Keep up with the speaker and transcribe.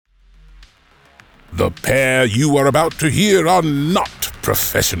The pair you are about to hear are not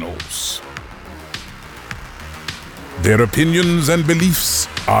professionals. Their opinions and beliefs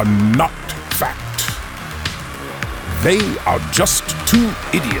are not fact. They are just two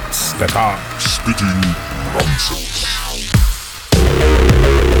idiots that are spitting nonsense.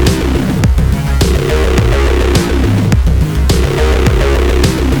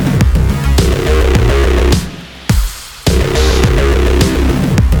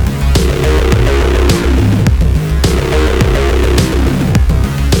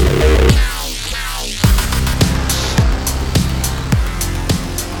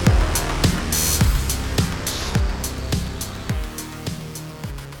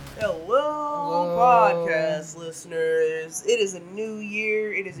 It is a new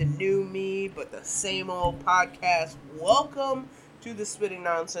year, it is a new me, but the same old podcast. Welcome to the Spitting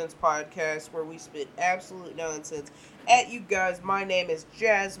Nonsense Podcast, where we spit absolute nonsense at you guys. My name is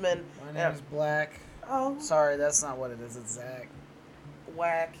Jasmine. My name is Black. Oh. Sorry, that's not what it is. It's Zach.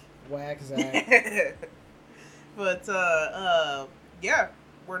 Whack. Whack Zach. But, yeah,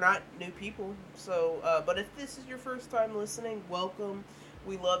 we're not new people. So, but if this is your first time listening, welcome.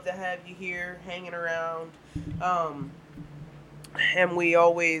 We love to have you here, hanging around. And we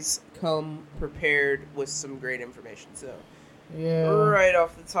always come prepared with some great information. So, yeah. Right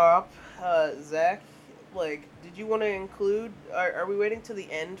off the top, Zach, did you want to include? Are we waiting till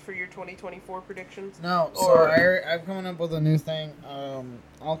the end for your 2024 predictions? No. I'm coming up with a new thing.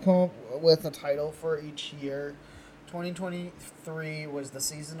 I'll come up with a title for each year. 2023 was the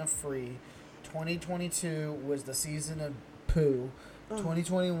season of free. 2022 was the season of poo.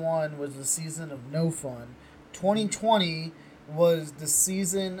 2021 was the season of no fun. 2020 was the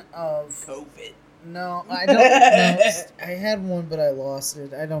season of COVID. No, I don't. No, I had one, but I lost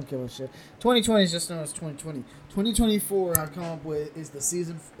it. I don't give a shit. 2020 is just known as 2020. 2024, I've come up with is the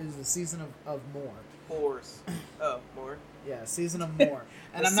season of more. Whores. Oh, more. Yeah, season of more.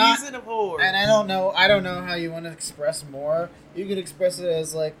 And season of whores. And I don't know how you want to express more. You could express it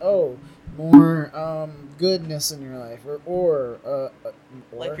as more goodness in your life, or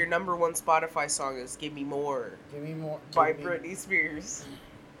like your number one Spotify song is "Give Me More." Give me more by Britney Spears.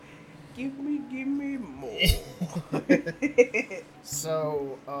 Give me more.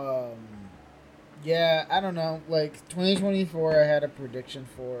 So, yeah, I don't know. 2024, I had a prediction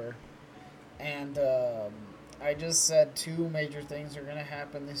for, and I just said two major things are gonna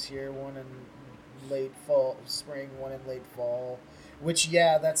happen this year. One in late spring, one in late fall. Which,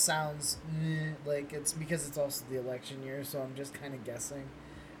 yeah, that sounds it's because it's also the election year, so I'm just kind of guessing.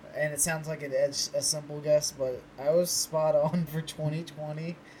 And it sounds like a simple guess, but I was spot on for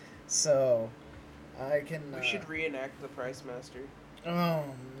 2020, so I can... we should reenact the Price Master. Oh,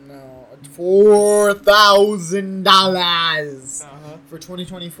 no. $4,000 for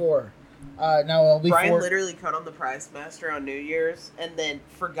 2024. No, it'll be Brian literally cut on the Price Master on New Year's, and then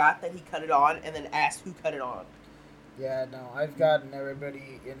forgot that he cut it on, and then asked who cut it on. Yeah, no, I've gotten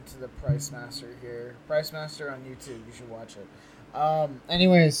everybody into the Price Master here. Price Master on YouTube, you should watch it.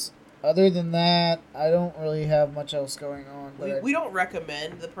 Anyways, other than that, I don't really have much else going on. But we don't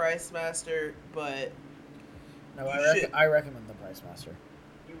recommend the Price Master, but... No, I recommend the Price Master.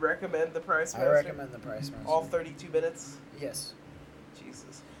 You recommend the Price Master? I recommend the Price Master. All 32 minutes? Yes.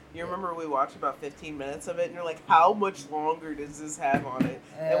 Jesus. You remember we watched about 15 minutes of it, and you're like, how much longer does this have on it?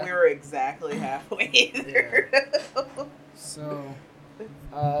 And we were exactly halfway there. Yeah. So,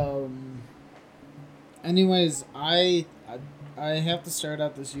 anyways, I have to start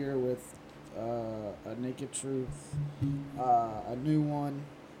out this year with a Naked Truth, a new one,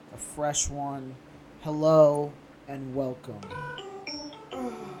 a fresh one. Hello and welcome.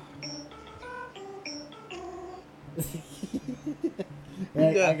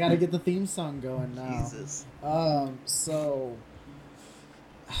 I gotta get the theme song going now. Jesus. So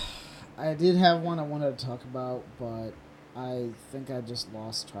I did have one I wanted to talk about, but I think I just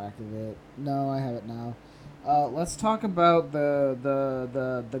lost track of it. No, I have it now. Let's talk about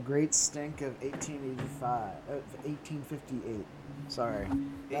the great stink of 1858. Sorry.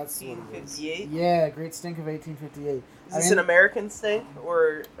 That's 1858? Yeah, great stink of 1858. Is this an American stink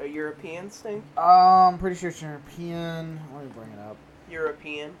or a European stink? I'm pretty sure it's European. Let me bring it up.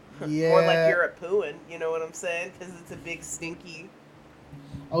 European? Yeah. More like you're a Poon, you know what I'm saying? Because it's a big stinky.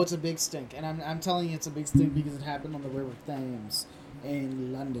 Oh, it's a big stink. And I'm telling you it's a big stink because it happened on the River Thames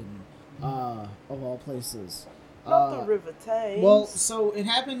in London, of all places. Not the River Thames. Well, so it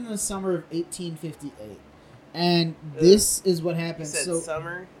happened in the summer of 1858. And this is what happened. You said so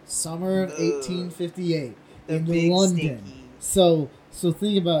summer of 1858 in London. Stinky. So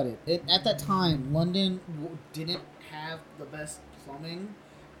think about it. At that time, London didn't have the best plumbing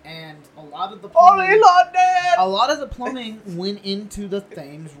and a lot of the Holy plumbing, London! a lot of the plumbing went into the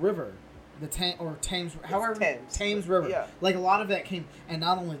Thames River, Thames River. Yeah. Like a lot of that came, and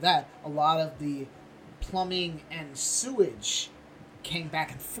not only that, a lot of the plumbing and sewage came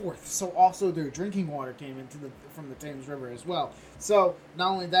back and forth. So also their drinking water came from the Thames River as well. So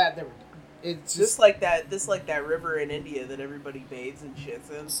not only that, it's just like that river in India that everybody bathes and shits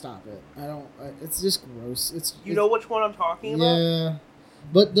in. Stop it! I don't. It's just gross. You know which one I'm talking about? Yeah,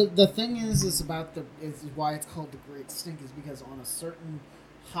 but the thing is why it's called the Great Stink is because on a certain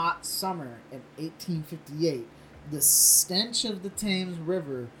hot summer in 1858, the stench of the Thames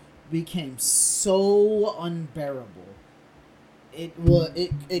River became so unbearable.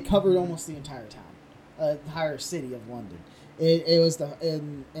 It covered almost the entire town, entire city of London. It was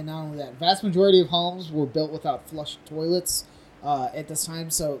and not only that, vast majority of homes were built without flush toilets at this time.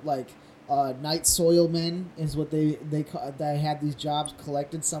 So like night soil men is what they had these jobs,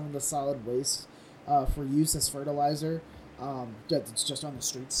 collected some of the solid waste for use as fertilizer. That's just on the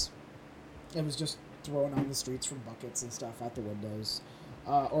streets. It was just thrown on the streets from buckets and stuff out the windows.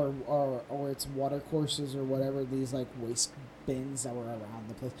 Or it's water courses or whatever, these like waste bins that were around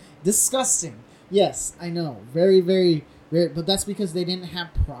the place. Disgusting. Yes, I know. Very, very, very, but that's because they didn't have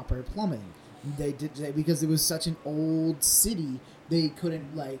proper plumbing. Because it was such an old city, they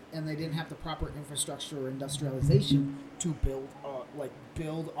couldn't and they didn't have the proper infrastructure or industrialization to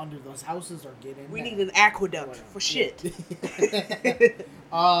build under those houses or get in. We need an aqueduct for shit.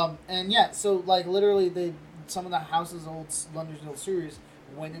 And yeah, so like literally some of the houses, London's old sewers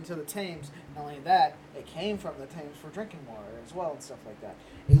went into the Thames. Not only that, it came from the Thames for drinking water as well and stuff like that.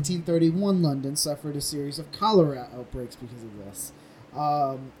 1831, London suffered a series of cholera outbreaks because of this.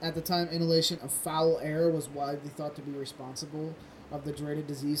 At the time, inhalation of foul air was widely thought to be responsible of the dreaded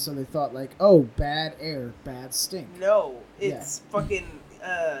disease, so they thought bad air, bad stink. No, it's fucking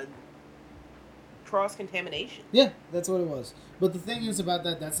cross-contamination. Yeah, that's what it was. But the thing is about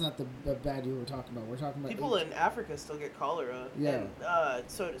that's not the bad you were talking about. We're talking about people in Africa still get cholera. Yeah. And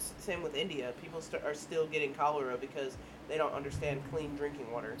so same with India. People are still getting cholera because they don't understand clean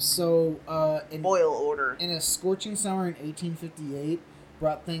drinking water. So boil order. In a scorching summer in 1858,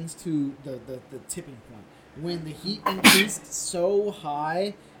 brought things to the tipping point when the heat increased so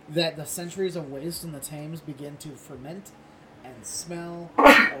high that the centuries of waste in the Thames began to ferment and smell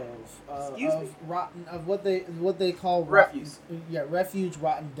of rotten, of what they call refuse. Refuge,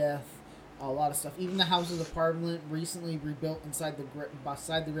 rotten death, a lot of stuff. Even the Houses of Parliament, recently rebuilt beside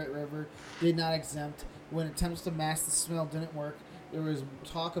the Great River, did not exempt. When attempts to mask the smell didn't work, there was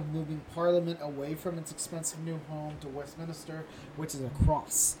talk of moving Parliament away from its expensive new home to Westminster, which is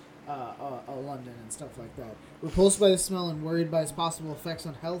across London and stuff like that. Repulsed by the smell and worried by its possible effects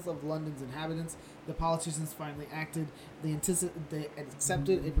on health of London's inhabitants, the politicians finally acted. They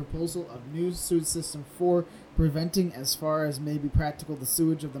accepted a proposal of new sewage system for preventing, as far as may be practical, the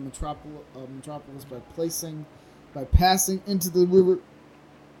sewage of the metropolis by passing into the river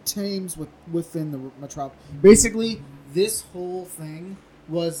Thames within the metropolis. Basically, this whole thing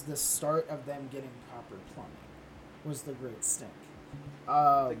was the start of them getting proper plumbing. Was the Great Stink.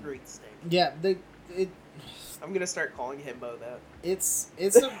 The Great Stink. Yeah, I'm gonna start calling himbo that. It's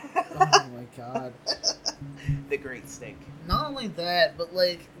a oh my god. The Great Stink. Not only that, but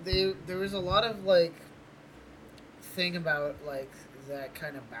there was a lot of thing about that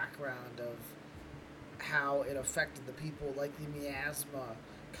kind of background of how it affected the people, like the miasma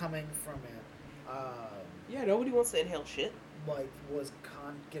coming from it. Yeah, nobody wants to inhale shit. Was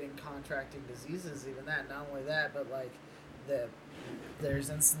getting contracting diseases, even that. Not only that, but there's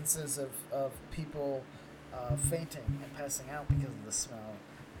instances of people fainting and passing out because of the smell.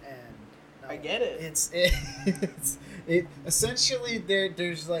 And I get it. It's essentially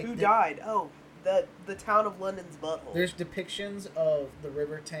there's who died? Oh, the town of London's butthole. There's depictions of the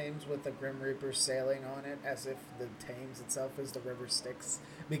River Thames with the Grim Reaper sailing on it, as if the Thames itself is the river Styx,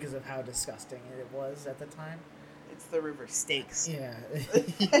 because of how disgusting it was at the time. It's the river Styx. Yeah.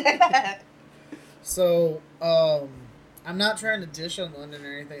 So, I'm not trying to dish on London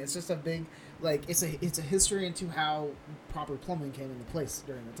or anything. It's just a big, it's a history into how proper plumbing came into place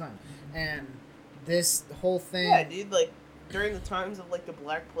during the time, and this whole thing. Yeah, dude. During the times of the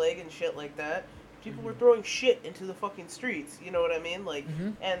Black Plague and shit like that, people were throwing shit into the fucking streets. You know what I mean?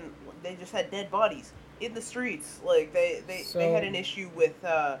 And they just had dead bodies in the streets. They had an issue with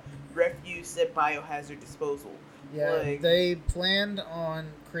refuse and biohazard disposal. Yeah, they planned on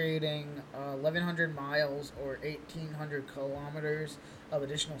creating 1,100 miles or 1,800 kilometers of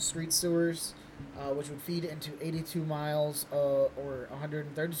additional street sewers, which would feed into 82 miles or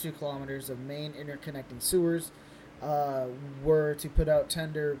 132 kilometers of main interconnecting sewers. were to put out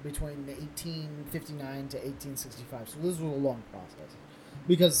tender between 1859 to 1865. So this was a long process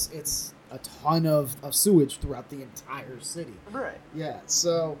because it's a ton of sewage throughout the entire city. Right. Yeah.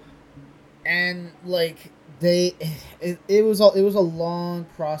 So, and like it was a long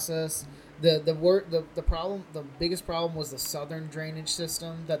process. The biggest problem was the southern drainage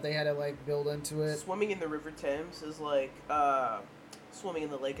system that they had to like build into it. Swimming in the River Thames is like swimming in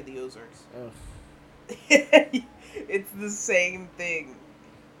the Lake of the Ozarks. Ugh. It's the same thing.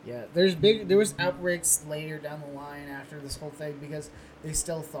 Yeah, there was outbreaks later down the line after this whole thing because they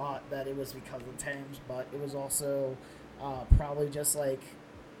still thought that it was because of the Thames, but it was also probably just like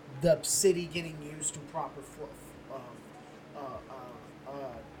the city getting used to proper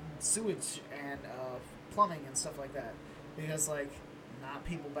sewage and plumbing and stuff like that, because like not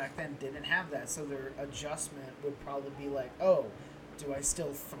people back then didn't have that, so their adjustment would probably be like, oh, do I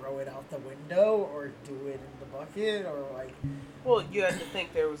still throw it out the window or do it in the bucket or like. Well, you had to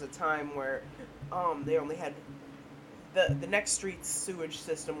think there was a time where they only had the next street's sewage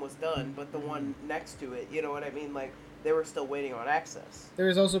system was done, but the one next to it, you know what I mean? Like they were still waiting on access. There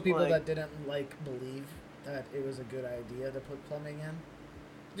was also people like, that didn't like believe that it was a good idea to put plumbing in.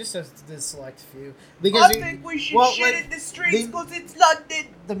 Just a select few. Because I think we should shit in the streets because it's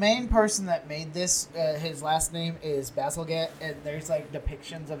London. The main person that made this, his last name is Basilgat, and there's like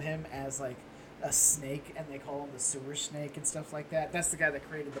depictions of him as like a snake, and they call him the sewer snake and stuff like that. That's the guy that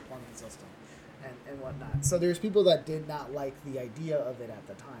created the plumbing system and whatnot. So there's people that did not like the idea of it at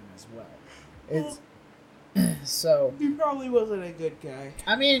the time as well. It's so He probably wasn't a good guy.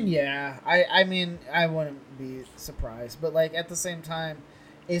 I mean, yeah. I mean, I wouldn't be surprised, but like at the same time,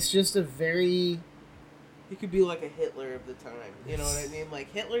 it's just a very. He could be like a Hitler of the time. You know what I mean?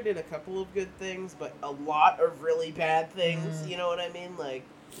 Like Hitler did a couple of good things, but a lot of really bad things. You know what I mean? Like.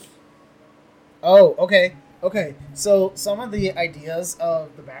 Oh, okay. Okay. So some of the ideas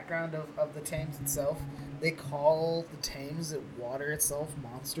of the background of the Thames itself, they call the Thames water itself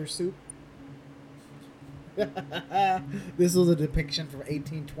monster soup. This was a depiction from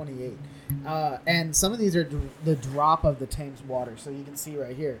 1828. And some of these are the drop of the Thames water. So you can see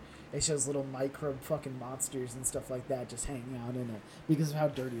right here, it shows little microbe fucking monsters and stuff like that just hanging out in it because of how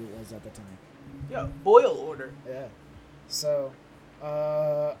dirty it was at the time. Yeah, boil order. Yeah. So,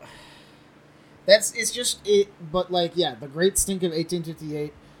 it's just it. But like, yeah, the Great Stink of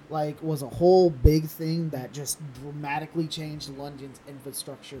 1858 like was a whole big thing that just dramatically changed London's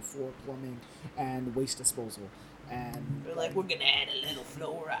infrastructure for plumbing and waste disposal. And they're like, we're gonna add a little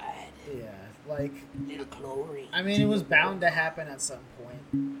fluoride. Yeah, like little chlorine. I mean, it was bound to happen at some point.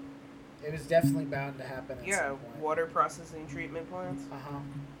 It was definitely bound to happen at some point. Yeah, water processing treatment plants.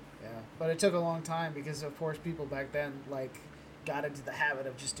 Yeah, but it took a long time because, of course, people back then like got into the habit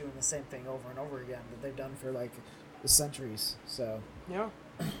of just doing the same thing over and over again that they've done for like centuries. So yeah.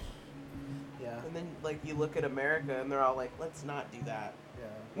 Yeah. And then, like, you look at America, and they're all like, let's not do that. Yeah.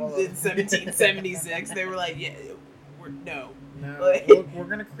 Well, in 1776, they were like, yeah, no. Like, we're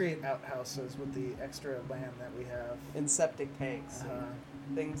going to create outhouses with the extra land that we have. And septic tanks. And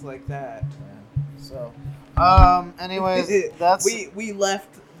things like that. Yeah. So, anyways, that's... We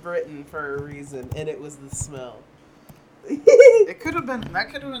left Britain for a reason, and it was the smell. That could have been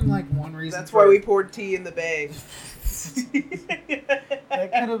like one reason. That's why we poured tea in the bay.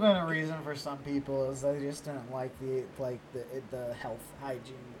 That could have been a reason for some people, is they just didn't like the health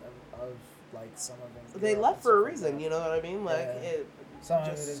hygiene of like some of them. They left for a reason, you know what I mean? Like some of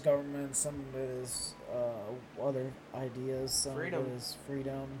it is government, some of it is other ideas, some of it is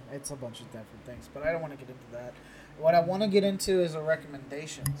freedom. It's a bunch of different things, but I don't want to get into that. What I want to get into is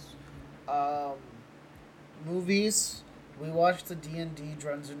recommendations. Movies. We watched the D&D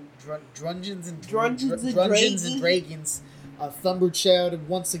Drungeons and Dragons. Thunderchild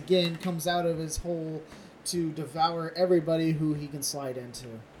once again comes out of his hole to devour everybody who he can slide into.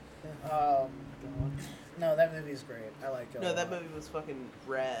 No, that movie is great. I like it. No, that movie was fucking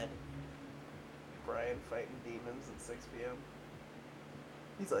rad. Brian fighting demons at 6 p.m.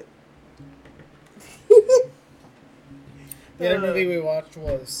 He's like... The other movie we watched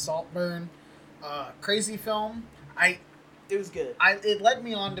was Saltburn. Crazy film. It was good. It led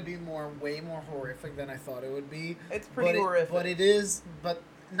me on to be way more horrific than I thought it would be. It's pretty horrific. But it is, but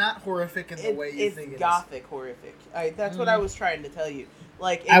not horrific in the way you think it is. It's gothic horrific. That's what I was trying to tell you.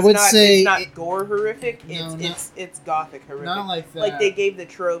 Like, it's not gore horrific. It's gothic horrific. Not like that. Like, they gave the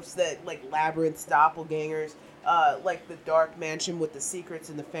tropes that, like, labyrinths, doppelgangers, like the dark mansion with the secrets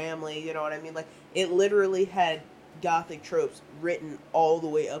in the family, you know what I mean? Like, it literally had gothic tropes written all the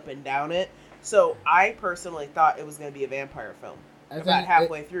way up and down it. So I personally thought it was going to be a vampire film. about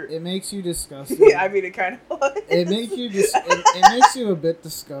halfway through. It makes you disgusted. Yeah, I mean, it kind of was. It makes you it makes you a bit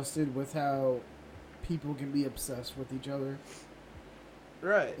disgusted with how people can be obsessed with each other.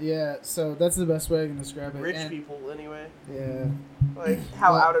 Right. Yeah, so that's the best way I can describe it. Rich people, anyway. Yeah. Like,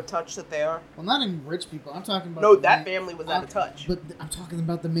 how out of touch that they are. Well, not even rich people. I'm talking about... No, that family was out of touch. But I'm talking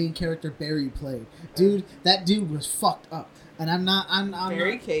about the main character Barry played. Dude, that dude was fucked up. And I'm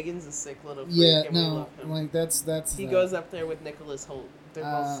Barry not... Kagan's a sick little freak. Yeah, and we no, love him. like, that's... He goes up there with Nicholas Hoult. They're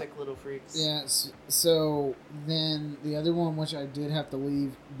both sick little freaks. Yeah, so then the other one, which I did have to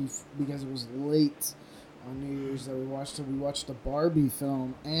leave because it was late on New Year's that we watched the Barbie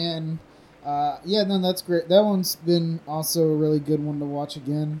film, and that's great. That one's been also a really good one to watch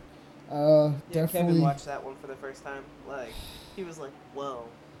again. Definitely. Kevin watched that one for the first time. Like, he was like, "Whoa."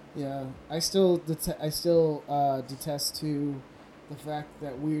 Yeah, I still detest too the fact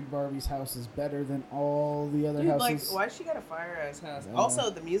that Weird Barbie's house is better than all the other houses. Like, why she got a fire ass house?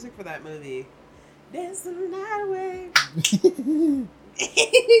 Also, the music for that movie, "Dance the Night Away."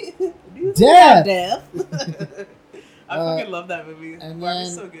 Death. I fucking love that movie. And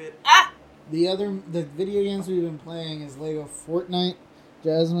Barbie's so good. The video games we've been playing is Lego Fortnite.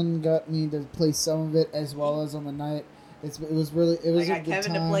 Jasmine got me to play some of it as well as on the night. It was a good time. I got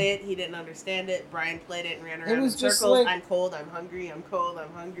Kevin to play it. He didn't understand it. Brian played it and ran around in circles. Like, I'm cold. I'm hungry. I'm cold.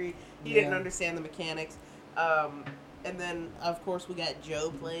 I'm hungry. He didn't understand the mechanics. And then, of course, we got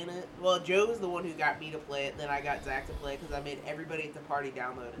Joe playing it. Well, Joe was the one who got me to play it. Then I got Zach to play it because I made everybody at the party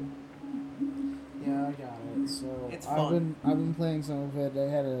download it. Yeah, I got it. So it's fun. I've been playing some of it. I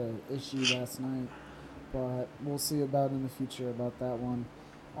had an issue last night, but we'll see about in the future about that one.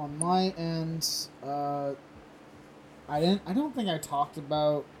 On my end, I don't think I talked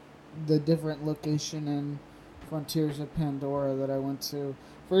about the different location in Frontiers of Pandora that I went to.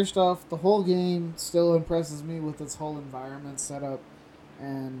 First off, the whole game still impresses me with its whole environment setup,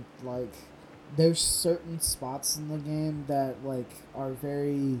 and like there's certain spots in the game that like are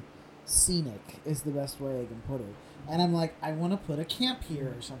very scenic is the best way I can put it. And I'm like, I want to put a camp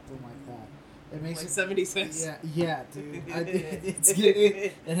here or something like that. It makes like 76. Yeah, dude.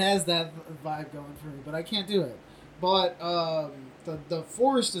 It has that vibe going for me, but I can't do it. But the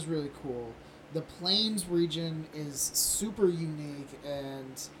forest is really cool. The plains region is super unique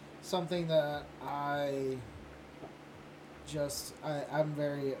and something that I'm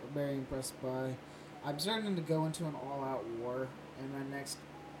very, very impressed by. I'm starting to go into an all-out war in my next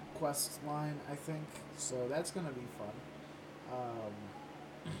quest line, I think. So that's gonna be fun.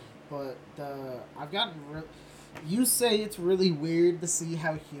 But I've gotten you say it's really weird to see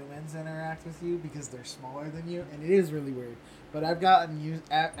how humans interact with you because they're smaller than you, and it is really weird. But I've gotten used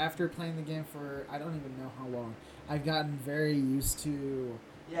after playing the game for I don't even know how long. I've gotten very used to.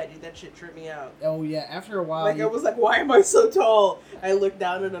 Yeah, dude, that shit tripped me out. Oh yeah, after a while. Like I was like, why am I so tall? I looked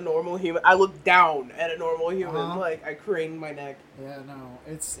down at a normal human. I looked down at a normal human. Like I craned my neck. Yeah, no,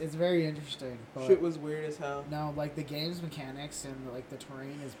 it's very interesting. But shit was weird as hell. No, like the game's mechanics and like the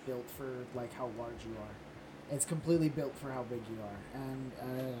terrain is built for like how large you are. It's completely built for how big you are, and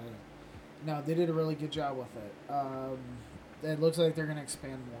no, they did a really good job with it. It looks like they're gonna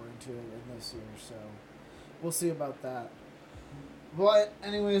expand more into it in this year, so we'll see about that. But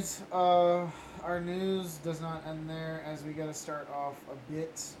anyways, our news does not end there, as we gotta start off a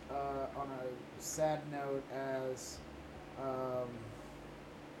bit on a sad note, as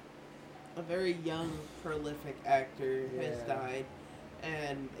a very young, prolific actor has died,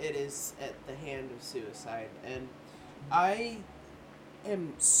 and it is at the hand of suicide. And I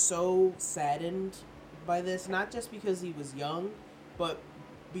am so saddened by this, not just because he was young, but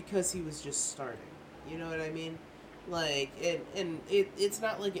because he was just starting. You know what I mean? Like, it's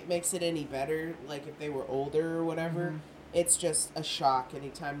not like it makes it any better, like if they were older or whatever. Mm-hmm. It's just a shock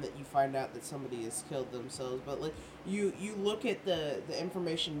anytime that you find out that somebody has killed themselves. But like you look at the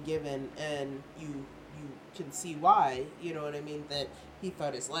information given and you can see why, you know what I mean, that he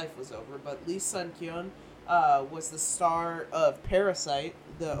thought his life was over. But Lee Sun-kyun was the star of Parasite,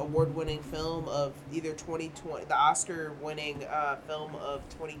 the award-winning film of either 2020, the Oscar-winning film of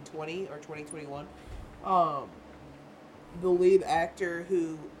 2020 or 2021. The lead actor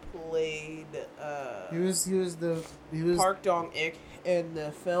who played he was Park Dong-ik in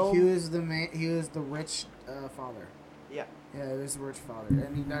the film. He was the rich father. Yeah. Yeah, he was the rich father,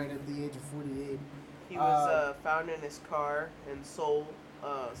 and he died at the age of 48. He was found in his car in Seoul,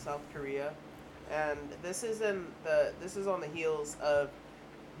 South Korea, and this is on the heels of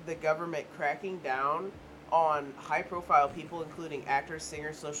the government cracking down on high-profile people, including actors,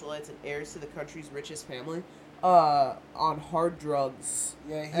 singers, socialites, and heirs to the country's richest family. on hard drugs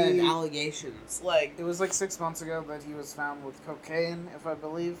Yeah, and allegations. Like, it was like 6 months ago that he was found with cocaine, if I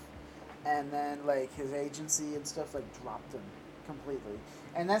believe, and then like his agency and stuff like dropped him completely,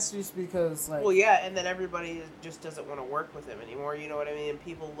 and that's just because like. well, yeah, and then everybody just doesn't want to work with him anymore. You know what I mean? And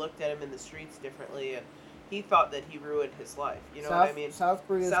people looked at him in the streets differently, and he thought that he ruined his life. You know what I mean? South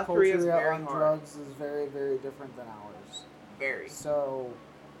Korea's Korea's culture very on hard. drugs is very, very different than ours. Very. So,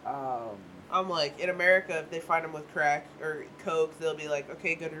 I'm like, in America, if they find him with crack or coke, they'll be like,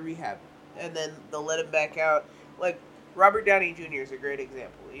 okay, go to rehab, and then they'll let him back out. Like, Robert Downey Jr. is a great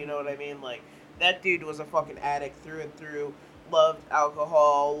example. You know what I mean? Like, that dude was a fucking addict through and through. Loved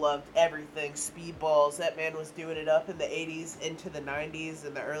alcohol, loved everything, speedballs. That man was doing it up in the 80s, into the 90s,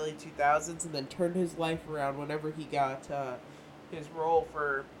 and the early 2000s, and then turned his life around whenever he got his role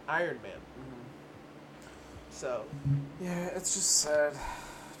for Iron Man. mm-hmm. So, Yeah, it's just sad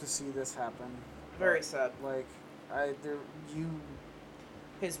to see this happen. very sad. Like, you.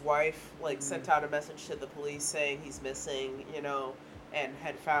 His wife sent out a message to the police saying he's missing, and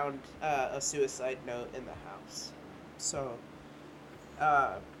had found a suicide note in the house. So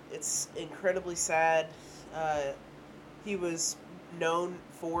it's incredibly sad. He was known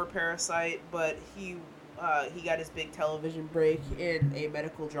for Parasite, but he got his big television break in a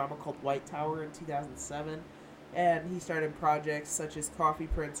medical drama called White Tower in 2007, and he started projects such as Coffee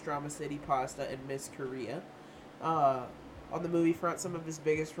Prince, Drama City Pasta, and Miss Korea. On the movie front, some of his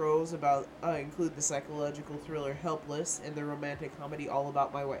biggest roles include the psychological thriller Helpless and the romantic comedy All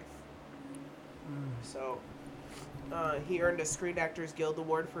About My Wife. So, he earned a Screen Actors Guild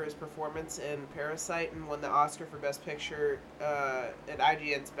Award for his performance in Parasite and won the Oscar for Best Picture at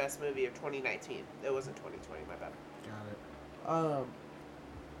IGN's Best Movie of 2019. It wasn't 2020, my bad. Got it.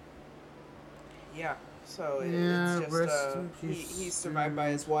 Yeah, so Yeah, it's rest just, in peace, he's survived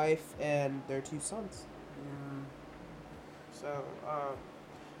by his wife and their 2 sons. Yeah. So,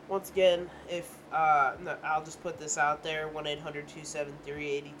 once again, if, no, I'll just put this out there,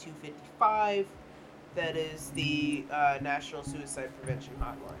 1-800-273-8255. That is the National Suicide Prevention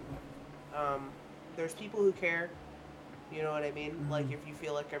Hotline. There's people who care, you know what I mean? Mm-hmm. Like, if you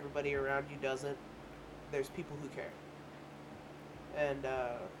feel like everybody around you doesn't, there's people who care. And,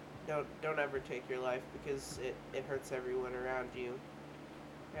 don't ever take your life, because it hurts everyone around you.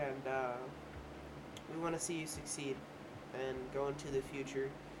 And, we want to see you succeed and go into the future,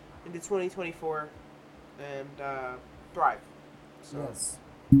 into 2024, and thrive. So, Yes.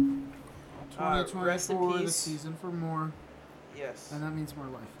 rest in 2024, the peace. season for more, Yes. and that means more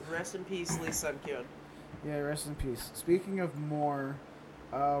life. Rest in peace, Lee Sun-kyun. Yeah, rest in peace. Speaking of more,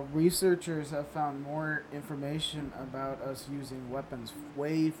 researchers have found more information about us using weapons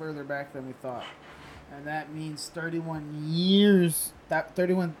way further back than we thought. And that means 31 years.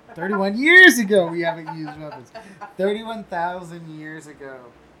 31 years ago we haven't used weapons. 31,000 years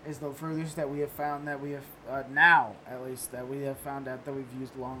ago is the furthest that we have found that we have, now at least, that we have found out that we've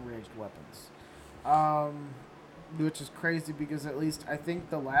used long-range weapons. Which is crazy because at least I think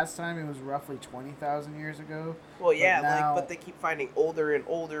the last time it was roughly 20,000 years ago. Well, yeah, but now, but they keep finding older and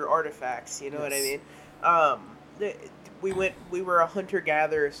older artifacts. You know what I Yes. mean? We were a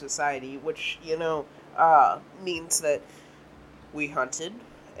hunter-gatherer society, which means that we hunted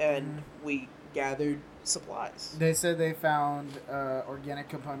and we gathered supplies. They said they found organic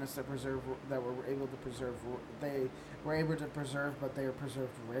components that were able to preserve. They were able to preserve, but they are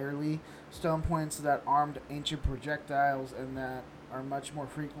preserved rarely. Stone points that armed ancient projectiles and that are much more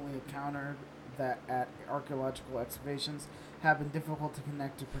frequently encountered that at archaeological excavations have been difficult to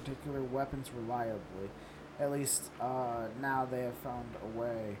connect to particular weapons reliably. At least now they have found a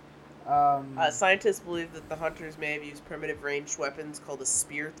way. Scientists believe that the hunters may have used primitive ranged weapons called a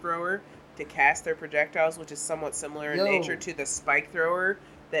spear thrower to cast their projectiles, which is somewhat similar in nature to the spike thrower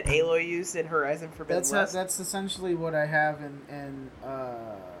that Aloy used in Horizon Forbidden West. That's essentially what I have in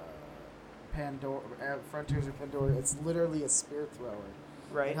Pandora, Frontiers of Pandora. It's literally a spear thrower.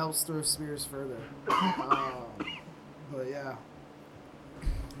 Right. It helps throw spears further. But yeah.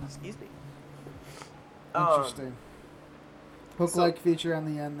 Excuse me. Interesting. Hook-like feature on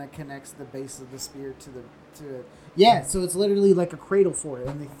the end that connects the base of the spear to it. Yeah, so it's literally like a cradle for it,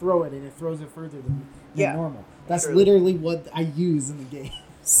 and they throw it, and it throws it further than normal. That's literally what I use in the game.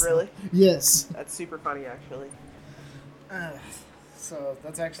 So, really? Yes. That's super funny, actually. So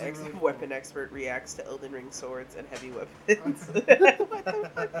that's actually really cool. Weapon expert reacts to Elden Ring swords and heavy weapons. What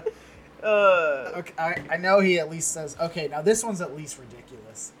the fuck? Okay, I know he at least says, okay, now this one's at least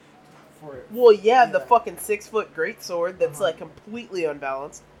ridiculous. Well, yeah, the fucking 6-foot greatsword that's like completely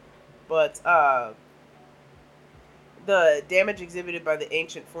unbalanced. But The damage exhibited by the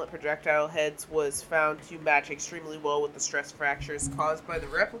ancient flint projectile heads was found to match extremely well with the stress fractures caused by the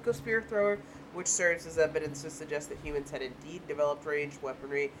replica spear thrower, which serves as evidence to suggest that humans had indeed developed ranged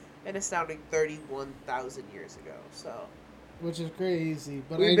weaponry an astounding 31,000 years ago. So Which is crazy,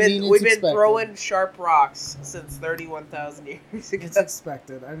 but we've I been mean, we've it's been throwing sharp rocks since 31,000 years ago. It's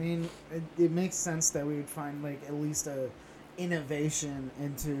expected. I mean, it makes sense that we would find like at least a innovation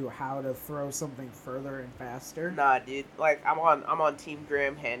into how to throw something further and faster. Nah, dude. Like I'm on Team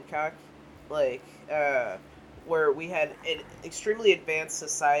Graham Hancock, like where we had an extremely advanced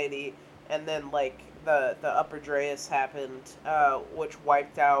society, and then like the Upper Dreas happened, which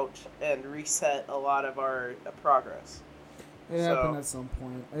wiped out and reset a lot of our progress. It happened at some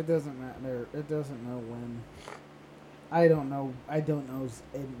point. It doesn't matter. It doesn't know when. I don't know. I don't know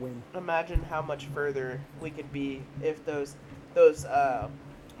when. Imagine how much further we could be if those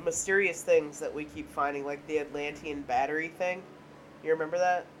mysterious things that we keep finding, like the Atlantean battery thing. You remember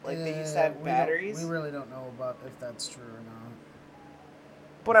that? Like they used to have batteries. We really don't know about if that's true or not.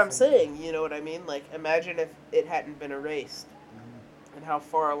 But I'm saying, you know what I mean? Like, imagine if it hadn't been erased, and how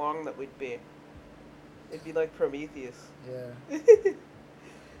far along that we'd be. It'd be like Prometheus. Yeah.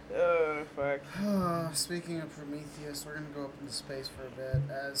 Oh, fuck. Speaking of Prometheus, we're gonna go up into space for a bit.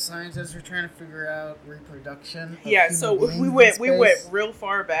 As scientists are trying to figure out reproduction. Yeah, so we went real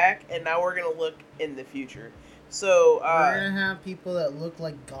far back, and now we're gonna look in the future. So we're gonna have people that look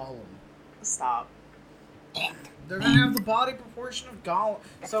like Gollum. Stop. They're gonna have the body proportion of Gollum.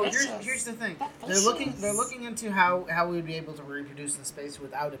 So here's the thing. They're looking into how we would be able to reproduce in space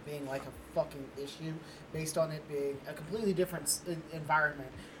without it being like a fucking issue, based on it being a completely different environment.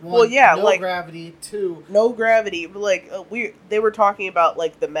 One, well, yeah, no like gravity. Two, no gravity. But like they were talking about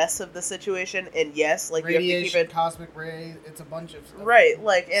like the mess of the situation, and yes, like radiation, you have to keep it cosmic rays. It's a bunch of stuff. Right.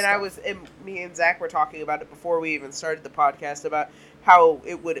 Like, and stuff. me and Zach were talking about it before we even started the podcast about how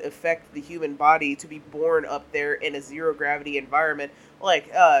it would affect the human body to be born up there in a zero gravity environment,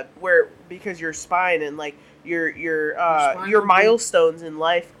 like where because your spine and like your milestones in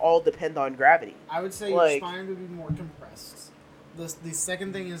life all depend on gravity. I would say like, your spine would be more compressed. The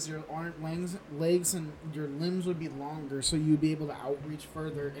second thing is your legs and your limbs would be longer, so you'd be able to outreach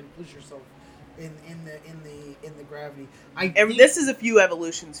further and push yourself in the gravity. And this is a few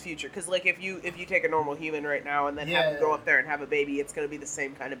evolutions future, because like if you take a normal human right now and then have them go up there and have a baby, it's going to be the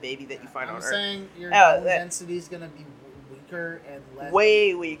same kind of baby that you find on Earth. I'm saying your bone density is going to be weaker and less.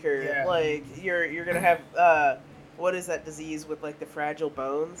 Way weaker. Yeah. Like you're going to have what is that disease with like the fragile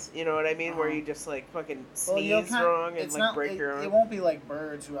bones? You know what I mean? Where you just like fucking sneeze wrong and like break your arm. It won't be like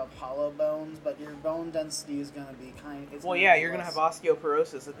birds who have hollow bones, but your bone density is gonna be you're gonna have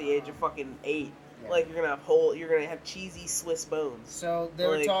osteoporosis at the age of fucking 8. Yeah. Like you're gonna have cheesy Swiss bones. So they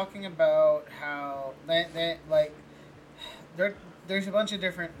were talking about how they like there's a bunch of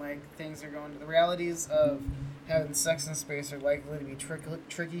different like things that are going to. The realities of having sex in space are likely to be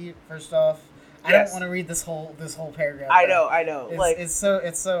tricky. First off. I don't want to read this whole paragraph. I know. It's so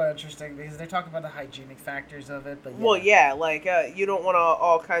interesting because they're talking about the hygienic factors of it. But you don't want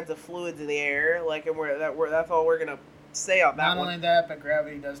all kinds of fluids in the air, like, and that's all we're gonna say on that one. Not only that, but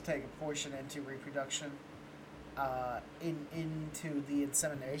gravity does take a portion into reproduction, into the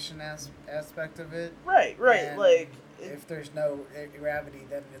insemination aspect of it. Right. And like if there's no gravity,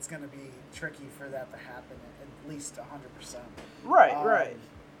 then it's gonna be tricky for that to happen at least 100%. Right.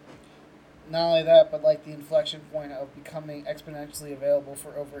 Not only that, but like the inflection point of becoming exponentially available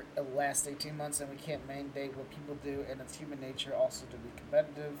for over the last 18 months, and we can't mandate what people do, and it's human nature also to be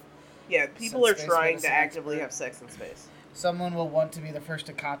competitive. Yeah, people are trying to actively have sex in space. Someone will want to be the first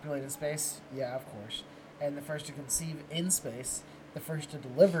to copulate in space. Yeah, of course. And the first to conceive in space. The first to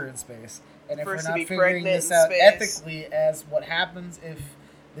deliver in space. And if we're not figuring this out ethically as what happens if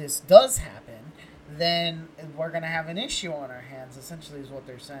this does happen, then we're going to have an issue on our hands, essentially is what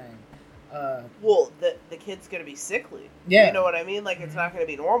they're saying. The kid's gonna be sickly. Yeah, you know what I mean. Like it's not gonna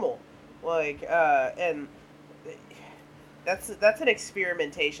be normal. Like and that's an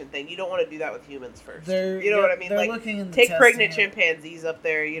experimentation thing. You don't want to do that with humans first. You know what I mean? Like take pregnant chimpanzees up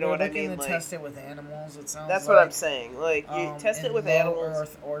there. You know what I mean? Like test it with animals. It sounds. That's what I'm saying. Like you test it with animals.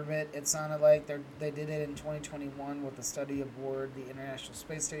 Earth orbit. It sounded like they did it in 2021 with a study aboard the International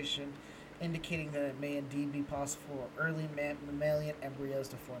Space Station, indicating that it may indeed be possible for early mammalian embryos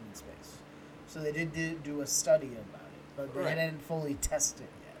to form in space. So they did do a study about it, but they didn't fully test it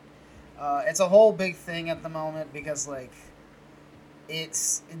yet. It's a whole big thing at the moment because, like,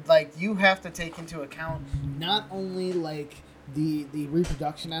 it's like you have to take into account not only like the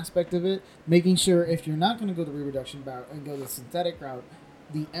reproduction aspect of it, making sure if you're not going to go the reproduction route and go the synthetic route,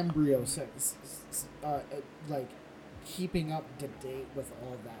 the embryo keeping up to date with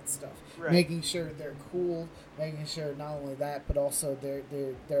all of that stuff, Right. making sure they're cooled, making sure not only that, but also they're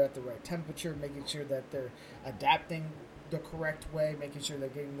at the right temperature, making sure that they're adapting the correct way, making sure they're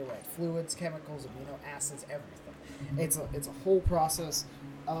getting the right fluids, chemicals, amino acids, everything. It's a whole process.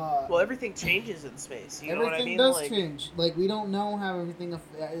 Well, everything changes in space. You know what I Everything mean? does Like, change. Like, we don't know how everything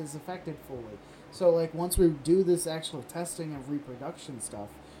is affected fully. So, like, once we do this actual testing of reproduction stuff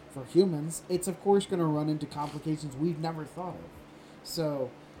for humans, it's of course going to run into complications we've never thought of. So,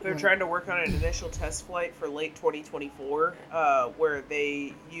 they're trying to work on an initial test flight for late 2024, where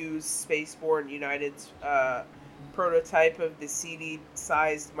they use Spaceborne United's prototype of the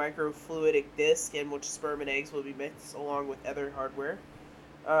CD-sized microfluidic disc in which sperm and eggs will be mixed along with other hardware.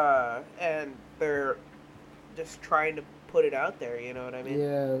 And they're just trying to put it out there, you know what I mean?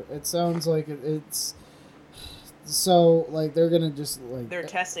 yeah, it sounds like it's so like they're gonna just like They're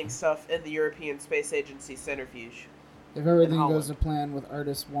testing stuff in the European Space Agency centrifuge. if everything in goes to plan with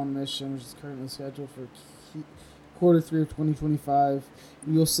Artist 1 mission, which is currently scheduled for quarter 3 of 2025,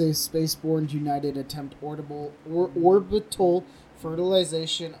 we will say Spaceborne United attempt orbital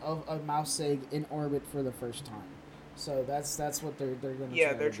fertilization of a mouse egg in orbit for the first time. So that's what they're going to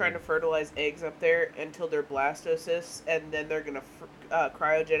Yeah, they're trying to fertilize eggs up there until they're blastocysts, and then they're going to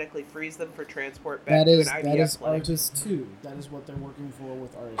cryogenically freeze them for transport back to an IVF that is clinic. Artist 2. That is what they're working for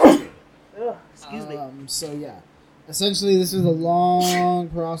with Artist 2. Ugh, excuse me. So yeah, essentially this is a long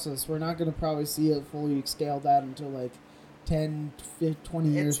process. We're not going to probably see it fully scaled out until like 10, 15, 20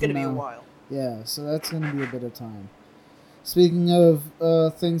 years It's going from to be now. a while. Yeah, so that's going to be a bit of time. Speaking of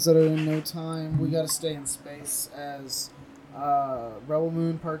things that are in no time, we got to stay in space as Rebel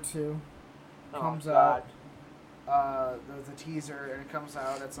Moon Part 2 comes out. There's a teaser, and it comes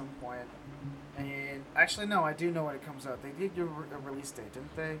out at some point. And actually, no, I do know when it comes out. They did do a release date,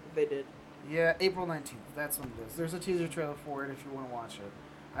 didn't they? They did. Yeah, April 19th. That's when it is. There's a teaser trailer for it if you want to watch it.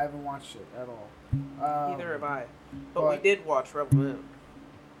 I haven't watched it at all. Neither have I. But we did watch Rebel Moon.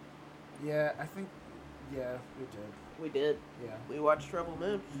 Yeah, I think... Yeah, we did. We did. Yeah. We watched Rebel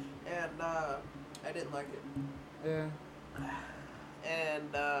Moon, and I didn't like it. Yeah.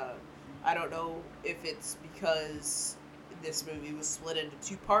 And I don't know if it's because this movie was split into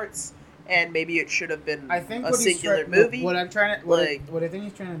two parts, and maybe it should have been a singular movie. What I think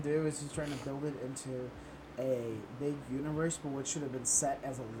he's trying to do is he's trying to build it into a big universe, but what should have been set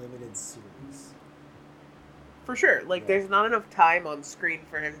as a limited series. For sure. Like, there's not enough time on screen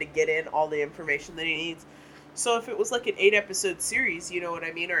for him to get in all the information that he needs. So if it was like an 8-episode series, you know what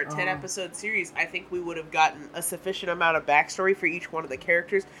I mean, or a 10-episode series, I think we would have gotten a sufficient amount of backstory for each one of the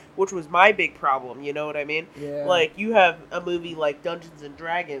characters, which was my big problem, you know what I mean? Yeah. Like, you have a movie like Dungeons and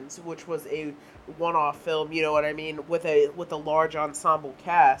Dragons, which was a one-off film, you know what I mean, with a large ensemble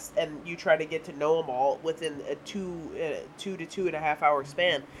cast, and you try to get to know them all within a 2 to 2.5 hour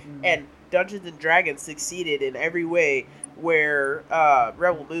span, and Dungeons and Dragons succeeded in every way, where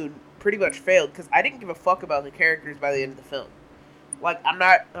Rebel Moon pretty much failed, because I didn't give a fuck about the characters by the end of the film. Like, I'm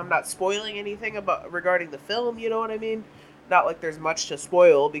not spoiling anything regarding the film, you know what I mean? Not like there's much to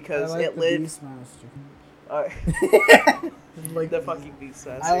spoil, because it lived. Like the fucking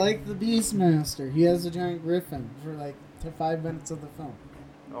Beastmaster. I like the Beastmaster. He has a giant griffin for like 5 minutes of the film.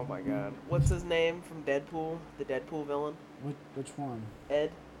 Oh my god. What's his name from Deadpool? The Deadpool villain? Which one?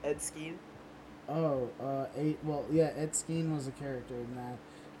 Ed Skeen? Oh, Ed Skeen was a character in that.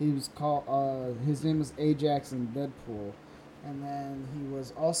 He was called, his name was Ajax in Deadpool. And then he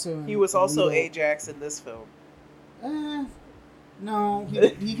was also in... He was also Ajax in this film. No,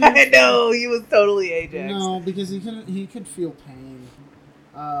 he I know, he was totally Ajax. No, because he could feel pain.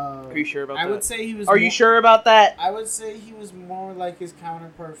 Are you sure about that? I would say he was... you sure about that? I would say he was more like his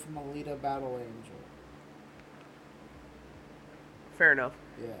counterpart from Alita Battle Angel. Fair enough.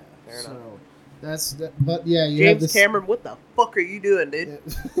 Yeah. Fair enough. That's that. But yeah, you James have this... Cameron, what the fuck are you doing, dude?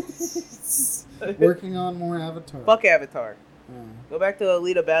 Working on more Avatar. Fuck Avatar. Yeah. Go back to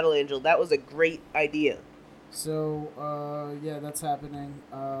Alita Battle Angel. That was a great idea. So, yeah, that's happening.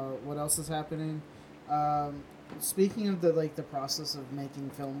 What else is happening? Speaking of the process of making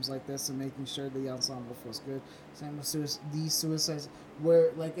films like this and making sure the ensemble feels good, same with these Suicides,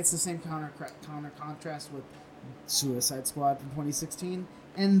 where it's the same counter contrast with Suicide Squad from 2016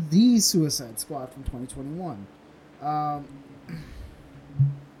 and the Suicide Squad from 2021.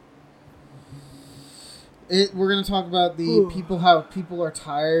 We're gonna talk about how people are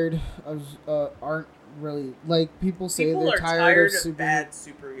tired of aren't really people say people they're tired of bad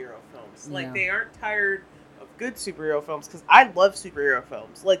superhero films. Yeah. They aren't tired of good superhero films, because I love superhero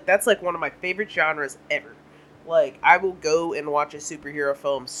films. That's one of my favorite genres ever. I will go and watch a superhero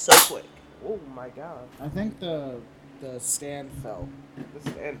film so quick. Oh my god. I think the the stand fell. The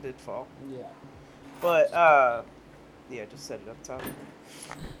stand did fall. Yeah. But, yeah, just set it up top.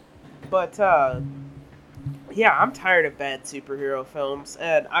 But, yeah, I'm tired of bad superhero films,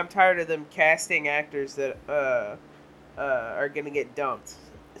 and I'm tired of them casting actors that, are gonna get dumped.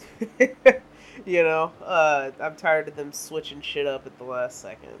 You know, I'm tired of them switching shit up at the last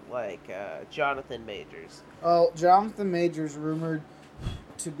second, like Jonathan Majors. Oh, Jonathan Majors rumored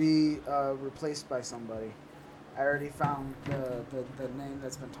to be replaced by somebody. I already found the name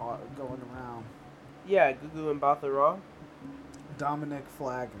that's been going around. Yeah, Gugu and Bathara. Dominic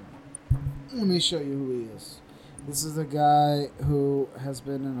Flagon. Let me show you who he is. This is a guy who has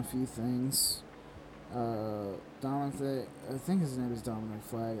been in a few things. Dominic, I think his name is Dominic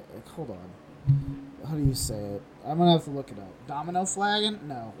Flagon. Hold on. How do you say it? I'm gonna have to look it up. Domino Flagon?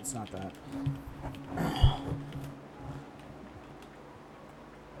 No, it's not that.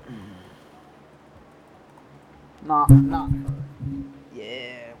 Not her.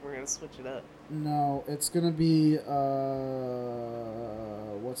 Yeah, we're gonna switch it up. No, it's gonna be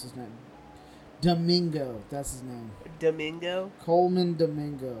what's his name? Domingo. That's his name. Domingo. Coleman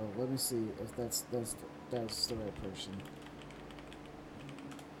Domingo. Let me see if that's the right person.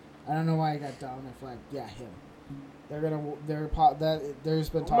 I don't know why I got Dominic Flag. Yeah, him. There's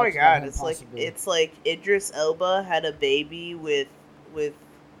been talks. Oh my god, possibly. it's like Idris Elba had a baby with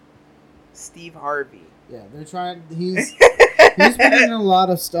Steve Harvey. Yeah, they're trying. He's been in a lot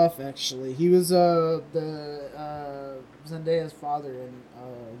of stuff actually. He was Zendaya's father in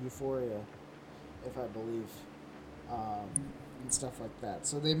Euphoria, if I believe, and stuff like that.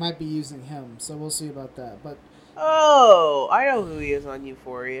 So they might be using him. So we'll see about that. But oh, I know who he is on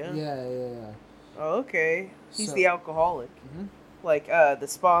Euphoria. Yeah. Oh, okay. He's the alcoholic. Mm-hmm. Like the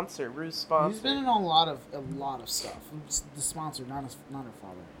sponsor, Rue's sponsor. He's been in a lot of stuff. It's the sponsor, not her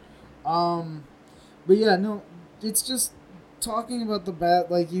father. But yeah, no, it's just talking about the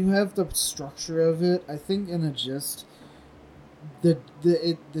like you have the structure of it. I think in a gist, the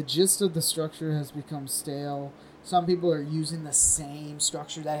gist of the structure has become stale. Some people are using the same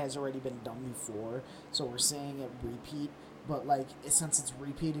structure that has already been done before, so we're seeing it repeat. But like, since it's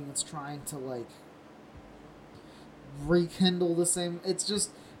repeating, it's trying to like rekindle the same. It's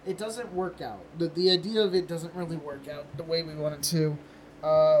just, it doesn't work out. The idea of it doesn't really work out the way we want it to.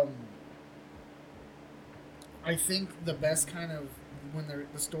 I think the best kind of when the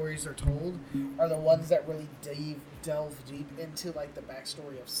stories are told are the ones that really delve deep into like the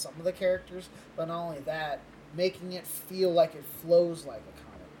backstory of some of the characters, but not only that, making it feel like it flows like a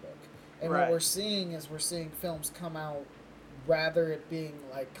comic book. And right. What we're seeing is films come out rather it being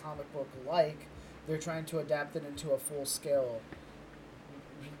like comic book like, they're trying to adapt it into a full scale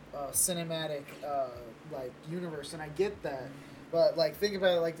cinematic like universe, and I get that. But like, think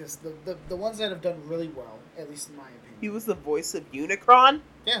about it like this: the ones that have done really well, at least in my opinion. He was the voice of Unicron?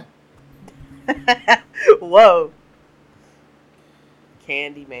 Yeah. Whoa.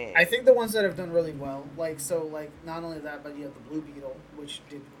 Candyman. I think the ones that have done really well, like not only that, but you have the Blue Beetle, which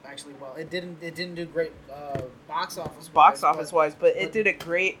did actually well. It didn't do great box office wise, but it did a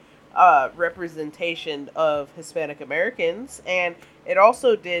great representation of Hispanic Americans, and it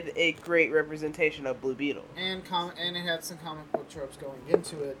also did a great representation of Blue Beetle. And it had some comic book tropes going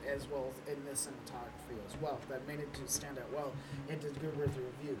into it as well in the cinematography as well. That made it to stand out well. It did good with the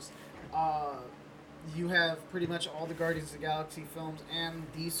reviews. You have pretty much all the Guardians of the Galaxy films and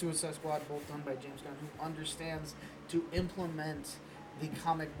the Suicide Squad, both done by James Gunn, who understands to implement the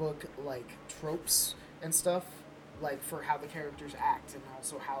comic book like tropes and stuff, like for how the characters act and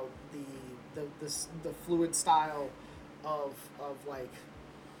also how the fluid style of like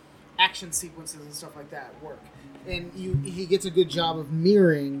action sequences and stuff like that work. And he gets a good job of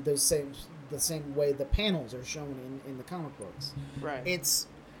mirroring the same way the panels are shown in the comic books. Right.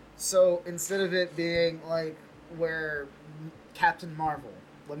 So instead of it being like where Captain Marvel,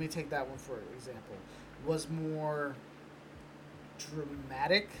 let me take that one for example, was more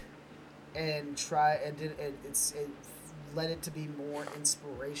dramatic and it led it to be more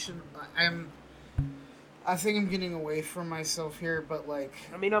inspiration. I think I'm getting away from myself here, but like,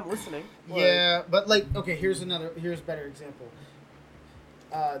 I mean, I'm listening. Yeah, but like, okay, here's a better example.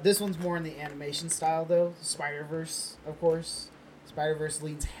 This one's more in the animation style though. Spider-Verse, of course. Spider-Verse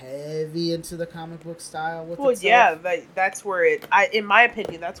leans heavy into the comic book style with itself. Yeah, that's where in my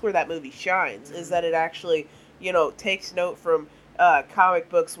opinion, that's where that movie shines, is that it actually, takes note from comic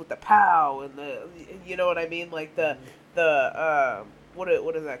books with the pow and the, you know what I mean? Like the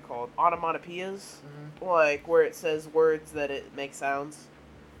what is that called? Onomatopoeias? Mm-hmm. Like where it says words that it makes sounds.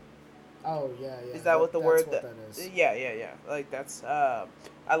 Oh, yeah. Is that what the word that is? Yeah. Like that's, I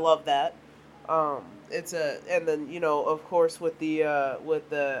love that. And then of course with the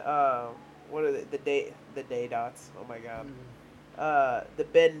what are the day dots? Oh my god. The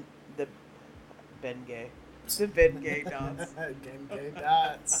Ben Gay. The Ben Gay dots. Gay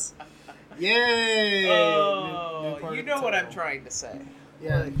dots. Yay! Oh, New you know what I'm trying to say.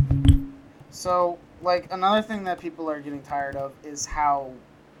 Yeah. So, another thing that people are getting tired of is how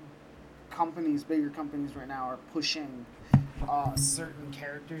bigger companies right now are pushing certain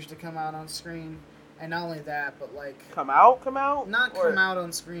characters to come out on screen. And not only that, but come out? Not come out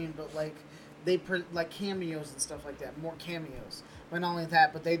on screen, but they cameos and stuff like that. More cameos. But not only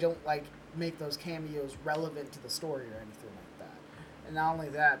that, but they don't make those cameos relevant to the story or anything like that. And not only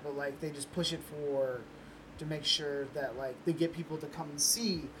that, but they just push it to make sure that they get people to come and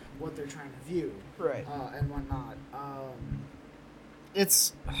see what they're trying to view, right? And whatnot.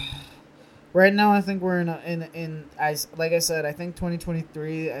 It's right now. I think we're in like I said. I think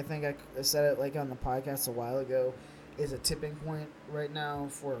 2023. I think I said it on the podcast a while ago. Is a tipping point right now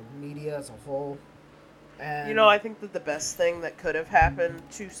for media as a whole. And I think that the best thing that could have happened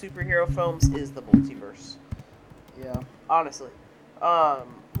to superhero films is the multiverse. Yeah. Honestly.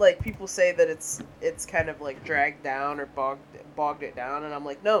 People say that it's kind of dragged down or bogged it down, and I'm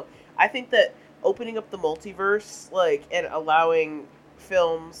like, no. I think that opening up the multiverse, and allowing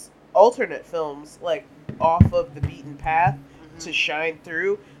alternate films, off of the beaten path to shine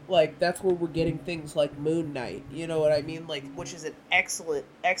through, that's where we're getting things like Moon Knight, you know what I mean? Which is an excellent,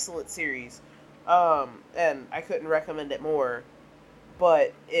 excellent series. And I couldn't recommend it more,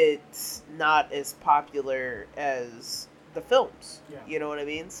 but it's not as popular as the films. Yeah. You know what I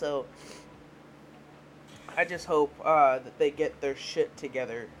mean? So I just hope that they get their shit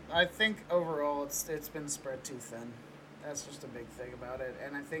together. I think overall it's been spread too thin. That's just a big thing about it.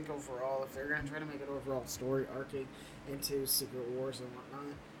 And I think overall, if they're going to try to make an overall story arcing into Secret Wars and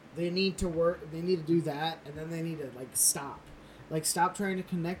whatnot, they need to do that, and then they need to stop. Stop trying to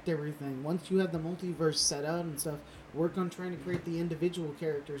connect everything. Once you have the multiverse set out and stuff, work on trying to create the individual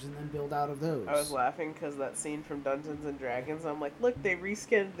characters and then build out of those. I was laughing because that scene from Dungeons and Dragons, I'm like, look, they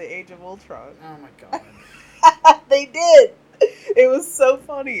reskinned the Age of Ultron. Oh my god. They did! It was so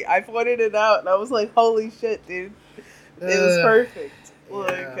funny. I pointed it out and I was like, holy shit, dude. It was perfect.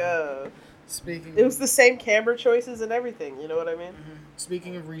 Yeah. It was the same camera choices and everything, you know what I mean? Mm-hmm.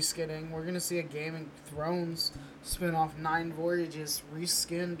 Speaking of reskinning, we're going to see a Game of Thrones spin-off 9 Voyages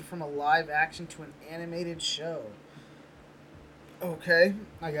reskinned from a live action to an animated show. Okay,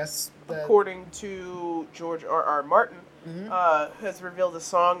 I guess according to George R.R. Martin, has revealed a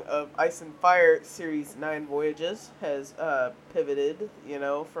Song of Ice and Fire series 9 Voyages has pivoted,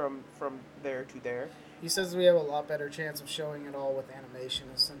 from there to there. He says we have a lot better chance of showing it all with animation,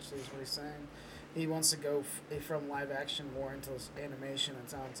 essentially is what he's saying. He wants to go from live action more into animation,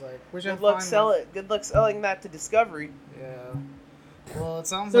 it sounds like. Which Good luck selling that to Discovery. Yeah. Well, it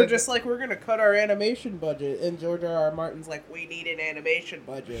sounds They're just we're going to cut our animation budget. And George R.R. Martin's like, we need an animation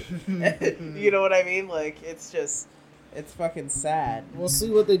budget. You know what I mean? It's fucking sad. We'll see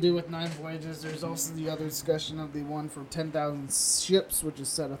what they do with 9 Voyages. There's also the other discussion of the one from 10,000 Ships, which is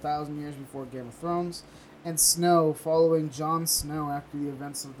set 1,000 years before Game of Thrones. And Snow, following Jon Snow after the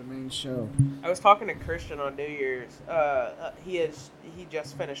events of the main show. I was talking to Christian on New Year's. He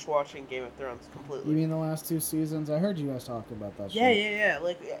just finished watching Game of Thrones completely. You mean the last 2 seasons? I heard you guys talk about that. Yeah.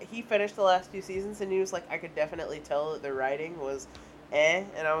 He finished the last 2 seasons, and he was like, I could definitely tell that the writing was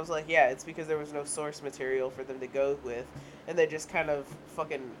and I was like, yeah, it's because there was no source material for them to go with, and they just kind of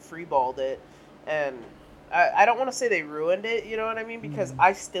fucking freeballed it, and I don't want to say they ruined it, you know what I mean? Because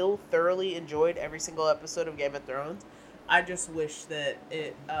I still thoroughly enjoyed every single episode of Game of Thrones. I just wish that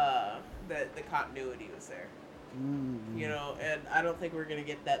that the continuity was there. And I don't think we're going to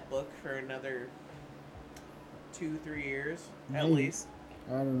get that book for another 2-3 years, at least.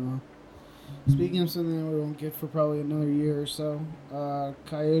 I don't know. Speaking of something that we won't get for probably another year or so,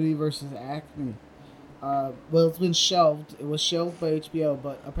 Coyote versus Acme. Well, it's been shelved. It was shelved by HBO,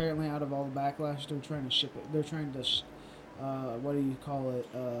 but apparently out of all the backlash, they're trying to ship it. They're trying to, what do you call it?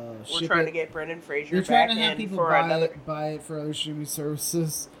 We're trying to get Brendan Fraser They're back trying to have in people for buy it for other streaming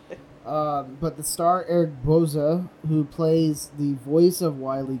services. But the star Eric Boza, who plays the voice of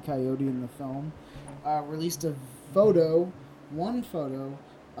Wile E. Coyote in the film, released one photo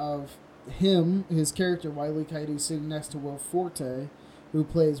of him, his character Wile E. Coyote, sitting next to Will Forte, who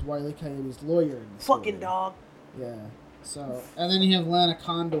plays Wile E. Coyote's lawyer in the fucking dog. Yeah. So, and then you have Lana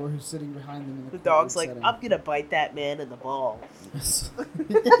Condor, who's sitting behind them in the dog's like, setting. I'm gonna bite that man in the balls.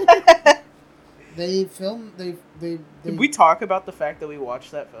 They filmed. They. Did we talk about the fact that we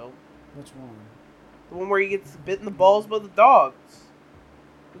watched that film? Which one? The one where he gets bit in the balls by the dogs.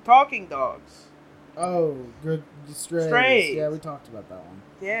 The Talking Dogs. Oh, good. Strays. Strays. Yeah, we talked about that one.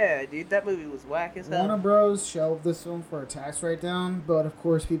 Yeah, dude, that movie was whack as hell. Warner Bros. Shelved this film for a tax write-down, but of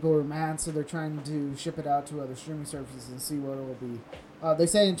course people were mad, so they're trying to ship it out to other streaming services and see what it will be. They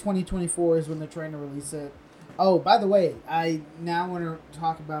say in 2024 is when they're trying to release it. Oh, by the way, I now want to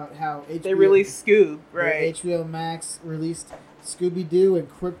talk about how they released Scoob, right? HBO Max released Scooby-Doo and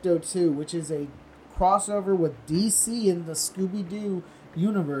Crypto 2, which is a crossover with DC in the Scooby-Doo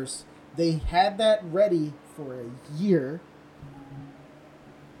universe. They had that ready for a year.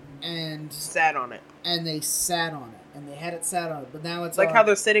 And sat on it. And they sat on it. And they had it sat on it. But now it's like how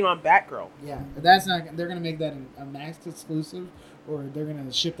they're sitting on Batgirl. Yeah. But that's not... They're going to make that a Max exclusive. Or they're going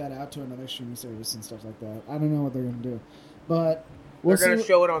to ship that out to another streaming service and stuff like that. I don't know what they're going to do. But... they're going to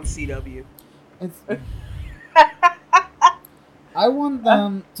show it on CW. I want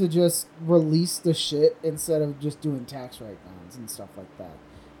them to just release the shit instead of just doing tax write-downs and stuff like that.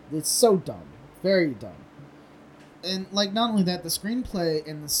 It's so dumb. Very dumb. And, like, not only that, the screenplay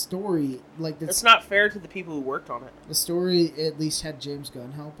and the story, like... It's not fair to the people who worked on it. The story at least had James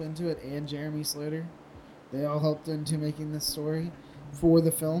Gunn help into it, and Jeremy Slater. They all helped into making this story for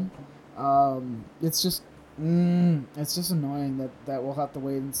the film. It's just annoying that we'll have to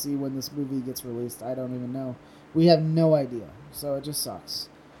wait and see when this movie gets released. I don't even know. We have no idea, so it just sucks.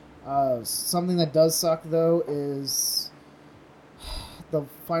 Something that does suck, though, is the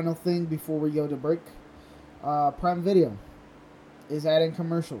final thing before we go to break. Prime Video is adding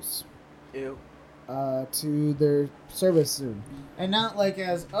commercials. Ew. To their service soon. And not like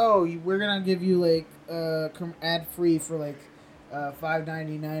as, we're going to give you like ad-free for like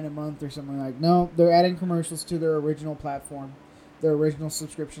 $5.99 a month or something like. No, they're adding commercials to their original platform, their original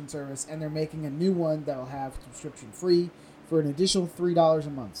subscription service, and they're making a new one that'll have subscription free for an additional $3 a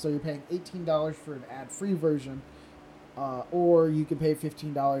month. So you're paying $18 for an ad-free version, or you can pay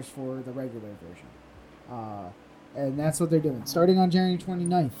 $15 for the regular version. And that's what they're doing. Starting on January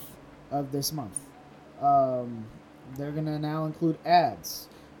 29th of this month. They're going to now include ads,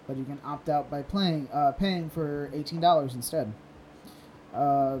 but you can opt out by paying for $18 instead.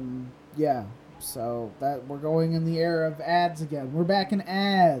 Yeah, so that we're going in the era of ads again. We're back in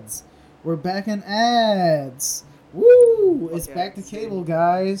ads. Woo! It's back to cable,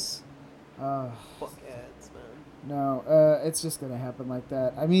 guys. Fuck ads, man. No, it's just going to happen like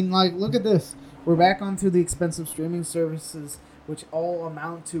that. I mean, like, look at this. We're back onto the expensive streaming services, which all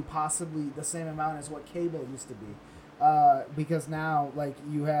amount to possibly the same amount as what cable used to be. Because now, like,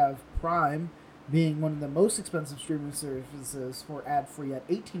 you have Prime being one of the most expensive streaming services for ad-free at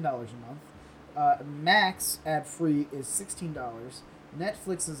 $18 a month. Max ad-free is $16.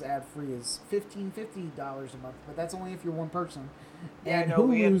 Netflix's ad-free is $15.50 a month, but that's only if you're one person. Yeah, and no,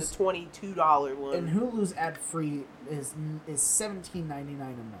 we have the $22 one. And Hulu's ad-free is $17.99 a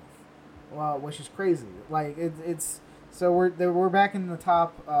month. Wow, which is crazy. Like it's so we're back in the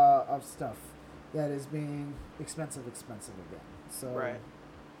top of stuff that is being expensive again. So right.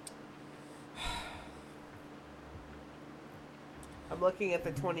 I'm looking at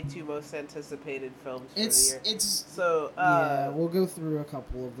the 22 most anticipated films for the year. Yeah, we'll go through a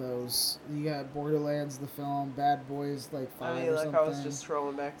couple of those. You got Borderlands, the film, Bad Boys, like 5 or something. I was just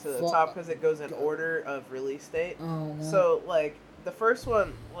scrolling back to the top because it goes in order of release date. Oh, man. So, like, the first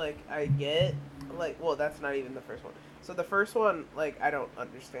one, like, I get, like, well, that's not even the first one. So the first one, like, I don't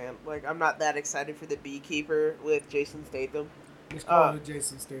understand. Like, I'm not that excited for The Beekeeper with Jason Statham. Just call it a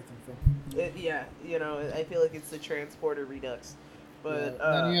Jason Statham film. Yeah, you know, I feel like it's the Transporter Redux. But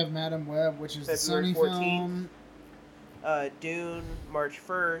then you have Madam Web, which is February the Sony 14th. film. Dune, March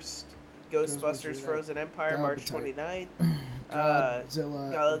 1st. Ghostbusters Frozen Empire, March 29th.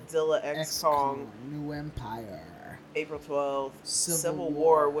 Godzilla X Kong. New Empire. April 12th. Civil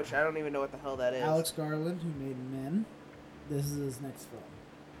War, which I don't even know what the hell that is. Alex Garland, who made Men. This is his next film.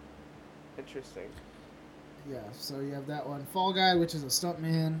 Interesting. Yeah, so you have that one. Fall Guy, which is a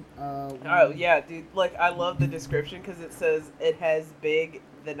stuntman. Oh, yeah, dude. Like, I love the description because it says it has big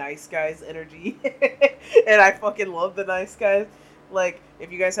The Nice Guys energy. And I fucking love The Nice Guys. Like,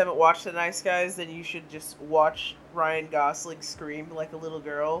 if you guys haven't watched The Nice Guys, then you should just watch Ryan Gosling scream like a little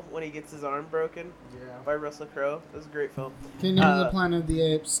girl when he gets his arm broken by Russell Crowe. It was a great film. Kingdom of the Planet of the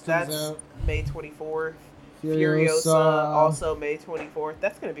Apes comes out. May 24th. Furiosa, also May 24th.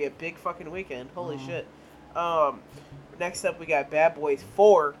 That's going to be a big fucking weekend. Holy shit. Next up, we got Bad Boys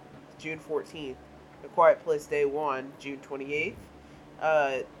 4, June 14th. A Quiet Place Day 1, June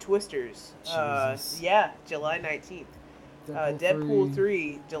 28th. Twisters, July 19th. Deadpool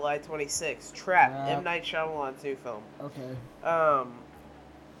 3, July 26th. Trap, M. Night Shyamalan's new film. Okay.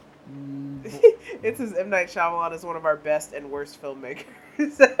 It says M. Night Shyamalan is one of our best and worst filmmakers.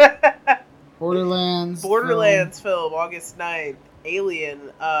 Borderlands film, August 9th.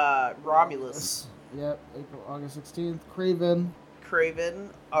 Alien, Romulus. Yep, August 16th. Craven,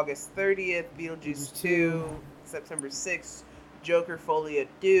 August 30th. Beetlejuice 2, September 6th. Joker Folia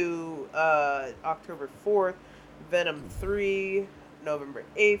Due, October 4th. Venom 3, November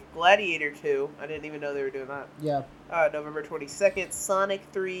 8th. Gladiator 2, I didn't even know they were doing that. Yeah. November 22nd. Sonic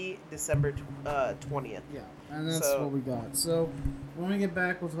 3, December 20th. Yeah, and that's what we got. So when we get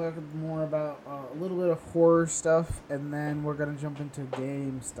back, we'll talk more about a little bit of horror stuff, and then we're going to jump into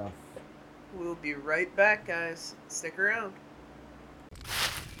game stuff. We'll be right back, guys. Stick around.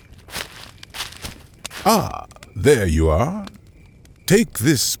 Ah, there you are. Take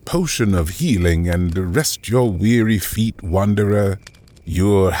this potion of healing and rest your weary feet, wanderer.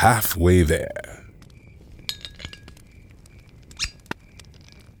 You're halfway there.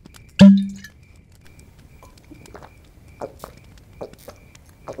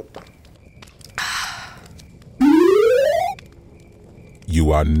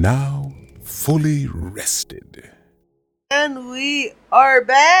 You are now fully rested. And we are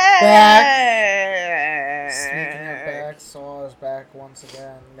back! Speaking of back, Saw is back once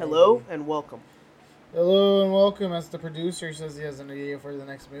again. Maybe. Hello and welcome. Hello and welcome. As the producer says he has an idea for the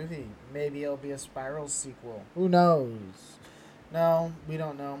next movie. Maybe it'll be a Spiral sequel. Who knows? No, we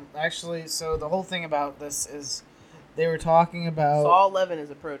don't know. Actually, so the whole thing about this is they were talking about... Saw 11 is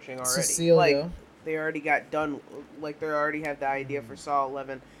approaching already. Cecilia. Like, they already got done. Like, they already have the idea for Saw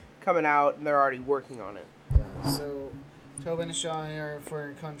 11 coming out, and they're already working on it. Yeah, so Tobin and Shawnee are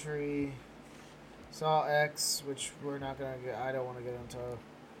for Country. Saw X, which we're not going to get... I don't want to get into...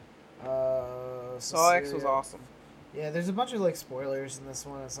 Saw X was awesome. Yeah, there's a bunch of like spoilers in this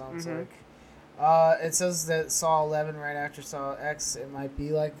one. It sounds like. It says that Saw 11 right after Saw X. It might be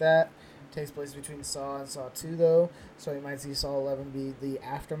like that. It takes place between Saw and Saw 2 though, so you might see Saw 11 be the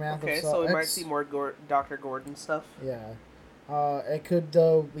aftermath of Saw X. Okay, so we might see more Dr. Gordon stuff. Yeah. It could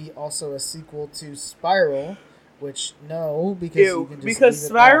though be also a sequel to Spiral. Which, no, because you can just because leave it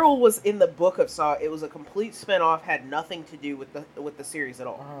Spiral off. was in the book of Saw. It was a complete spin-off, had nothing to do with the series at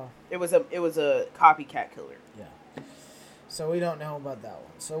all. It was a copycat killer. Yeah. So we don't know about that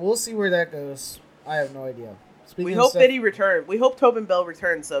one. So we'll see where that goes. I have no idea. We hope that he returns. We hope Tobin Bell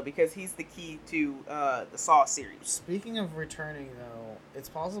returns, though, because he's the key to the Saw series. Speaking of returning, though, it's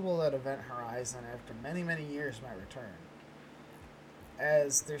possible that Event Horizon, after many, many years, might return.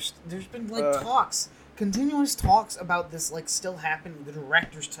 As there's been, like, continuous talks about this, like, still happening, the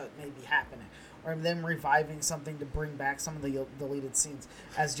director's cut maybe happening, or them reviving something to bring back some of the deleted scenes.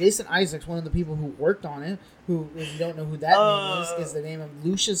 As Jason Isaacs, one of the people who worked on it, who, if you don't know who that name is the name of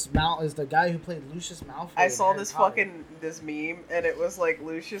is the guy who played Lucius Malfoy. I saw this this meme, and it was like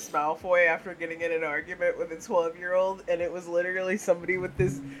Lucius Malfoy after getting in an argument with a 12-year-old, and it was literally somebody with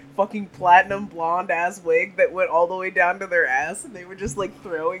this fucking platinum blonde ass wig that went all the way down to their ass, and they were just like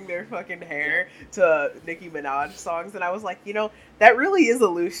throwing their fucking hair to Nicki Minaj songs, and I was like, that really is a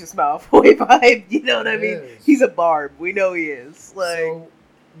Lucius Malfoy vibe, you know what I mean? He's a barb, we know he is.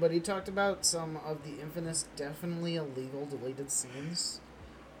 But he talked about some of the infamous, definitely illegal deleted scenes.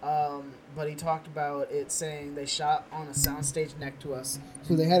 But he talked about it saying they shot on a soundstage next to us.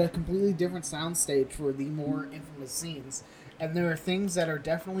 So they had a completely different soundstage for the more infamous scenes. And there are things that are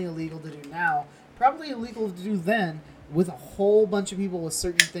definitely illegal to do now, probably illegal to do then, with a whole bunch of people with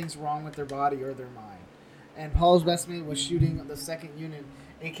certain things wrong with their body or their mind. And Paul's best mate was shooting the second unit,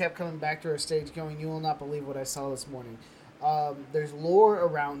 and he kept coming back to our stage going, "You will not believe what I saw this morning." There's lore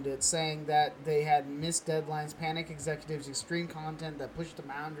around it saying that they had missed deadlines, panic executives, extreme content that pushed the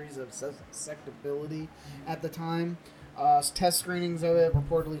boundaries of acceptability at the time. Test screenings of it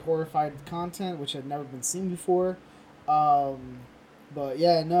reportedly horrified content, which had never been seen before. But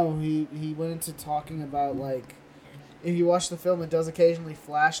yeah, no, he went into talking about, like, if you watch the film, it does occasionally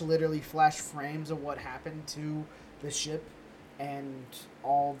literally flash frames of what happened to the ship and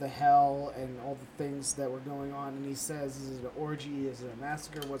all the hell and all the things that were going on. And he says, is it an orgy? Is it a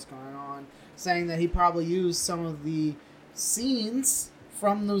massacre? What's going on? Saying that he probably used some of the scenes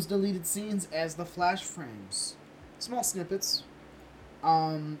from those deleted scenes as the flash frames. Small snippets.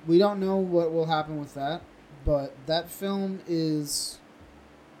 We don't know what will happen with that, but that film is...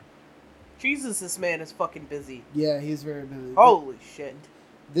 Jesus, this man is fucking busy. Yeah, he's very busy. Holy shit.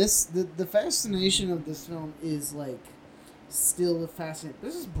 The fascination of this film is, like, still fascinating.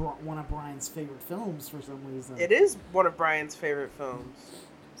 This is one of Brian's favorite films for some reason. It is one of Brian's favorite films.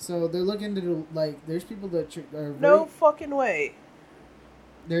 So they're looking to do, like, there's people that are no fucking way.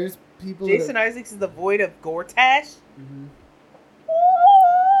 There's people Jason Isaacs is the void of Gortash? Mm-hmm.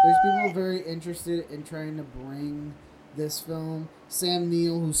 There's people very interested in trying to bring this film. Sam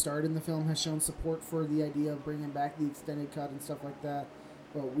Neill, who starred in the film, has shown support for the idea of bringing back the extended cut and stuff like that.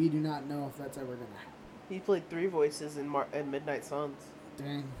 But we do not know if that's ever going to happen. He played 3 voices in Midnight Suns.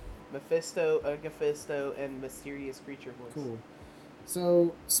 Dang. Mephisto, Agaphisto, and Mysterious Creature voice. Cool.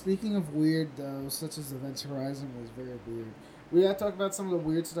 So, speaking of weird, though, such as Event Horizon was very weird. We gotta talk about some of the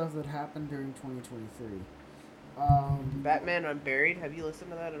weird stuff that happened during 2023. Batman Unburied. Have you listened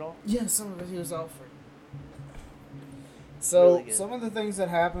to that at all? Yeah, some of it he was out for. So, Really good. some of the things that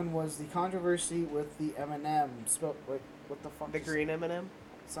happened was the controversy with the M&M. Like, what the fuck? The green M&M?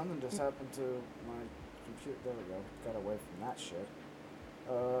 Something just happened to my computer. There we go. Got away from that shit.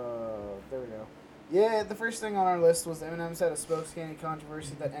 There we go. Yeah, the first thing on our list was M&M's had a spokescanning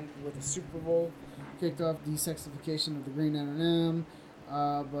controversy that ended with a Super Bowl, kicked off desexification of the green M&M,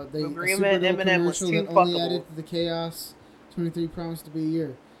 but they The green Super Bowl M&M was commercial too that only fuckable. added to the chaos. 23 promised to be a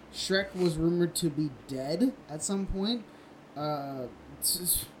year. Shrek was rumored to be dead at some point.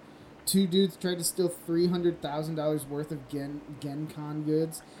 Two dudes tried to steal $300,000 worth of Gen Con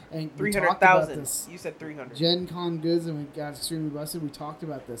goods, and we talked about 300,000. this. You said 300. Gen Con goods, and we got extremely busted. We talked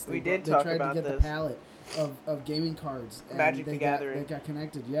about this. We did They talk tried about to get this. the palette of gaming cards. And Magic the Gathering. They got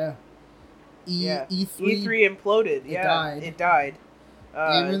connected, yeah. Yeah. E3 E3 imploded. it Yeah, died. it died.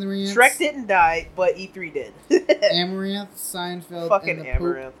 Amaranth- Shrek didn't die, but E3 did. Amaranth, Seinfeld, Fucking and the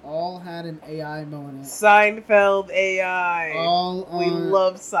Amaranth. Pope all had an AI moment. Seinfeld AI. All on, We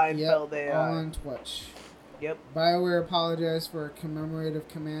love yep, Seinfeld AI. all on Twitch. Yep. BioWare apologized for a commemorative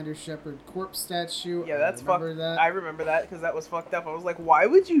Commander Shepard corpse statue. Yeah, that's fucked. That. I remember that because that was fucked up. I was like, why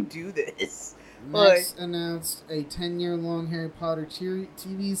would you do this? Next announced a 10-year-long Harry Potter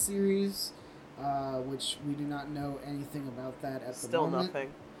TV series, which we do not know anything about that at Still the moment. nothing.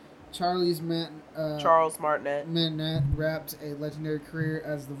 Charles Martinet. wrapped a legendary career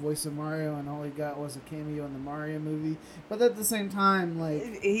as the voice of Mario, and all he got was a cameo in the Mario movie. But at the same time,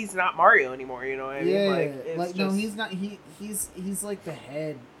 like, He's not Mario anymore. You know what I mean? yeah, It's no, just- he's not. He's like the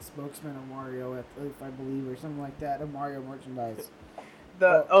head spokesman of Mario, if I believe, or something like that, of Mario merchandise.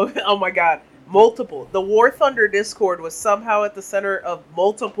 Oh my god, multiple. The War Thunder Discord was somehow at the center of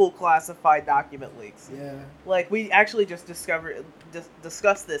multiple classified document leaks. Yeah. Like, we actually just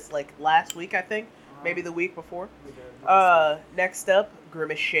discussed this like last week, I think, maybe the week before. Next up,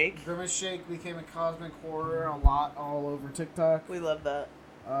 Grimace Shake. Grimace Shake became a cosmic horror a lot all over TikTok. We love that.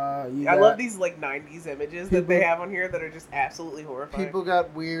 I love these like 90s images that they have on here that are just absolutely horrifying. People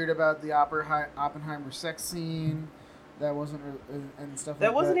got weird about the Oppenheimer sex scene. That wasn't and stuff.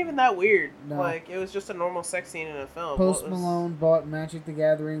 That wasn't even that weird. No. Like, it was just a normal sex scene in a film. Post Malone bought Magic the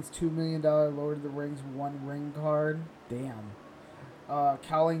Gathering's $2 million Lord of the Rings One Ring card. Damn.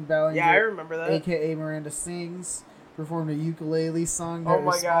 Cowling Ballinger. Yeah, I remember that. AKA Miranda Sings performed a ukulele song that Oh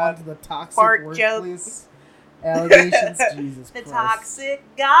my responded God. to the toxic Fart workplace allegations. Jesus The Christ. toxic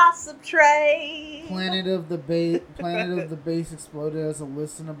gossip train. Planet of the Base exploded as a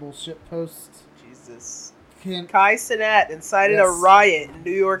listenable shitpost. Jesus. Can Kai Cenat incited a Yes. riot in New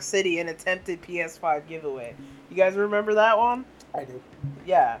York City and attempted PS5 giveaway. You guys remember that one? I do.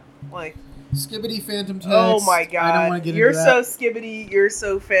 Yeah. Like, Skibbity Phantom Tax. oh my I don't god. want to get You're into so that. skibbity, you're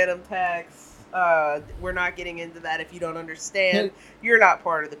so Phantom Tax. We're not getting into that if you don't understand. You're not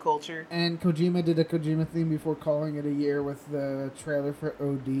part of the culture. And Kojima did a Kojima theme before calling it a year with the trailer for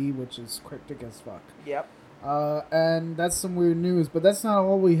OD, which is cryptic as fuck. Yep. And that's some weird news, but that's not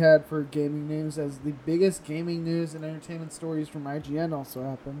all we had for gaming news, as the biggest gaming news and entertainment stories from IGN also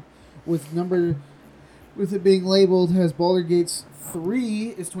happened, with it being labeled as Baldur's Gate 3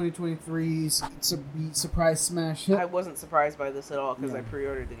 is 2023's surprise smash hit. I wasn't surprised by this at all because Yeah. I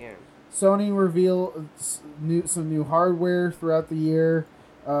pre-ordered the game. Sony revealed some new hardware throughout the year,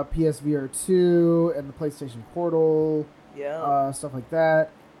 PSVR 2 and the PlayStation Portal, Yeah. stuff like that.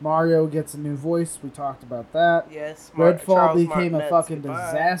 Mario gets a new voice. We talked about that. Yes. Redfall Charles became a Martinet's fucking goodbye.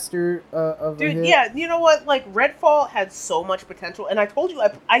 disaster of a Dude, hit. yeah, you know what? Like, Redfall had so much potential, and I told you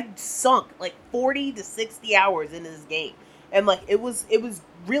I sunk like 40 to 60 hours into this game, and like it was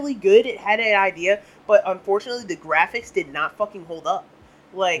really good. It had an idea, but unfortunately, the graphics did not fucking hold up.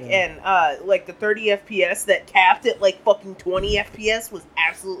 Like, Yeah. and like the 30 FPS that capped at like fucking 20 FPS was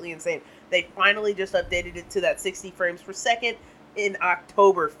absolutely insane. They finally just updated it to that 60 frames per second in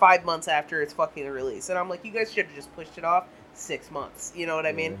October, 5 months after its fucking release, and I'm like, you guys should have just pushed it off 6 months. You know what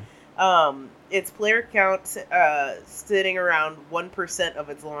I mean? Its player count sitting around 1% of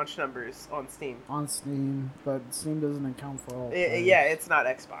its launch numbers on Steam. On Steam, but Steam doesn't account for all. Yeah, it's not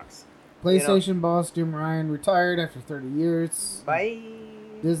Xbox. PlayStation boss Jim Ryan retired after 30 years. Bye.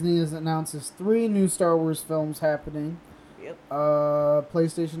 Disney has announced 3 new Star Wars films happening. Yep.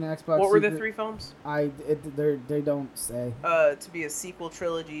 PlayStation, Xbox. What were the 3 films? They don't say. To be a sequel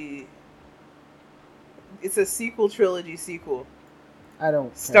trilogy. It's a sequel trilogy sequel. I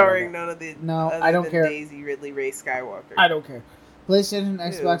don't. Starring none of the. No, I don't care. Daisy Ridley Ray Skywalker. I don't care. PlayStation,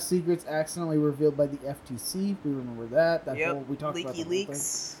 Xbox secrets accidentally revealed by the FTC. We remember that. We talked about that.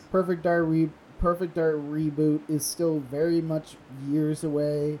 Leaks. Perfect Dark reboot is still very much years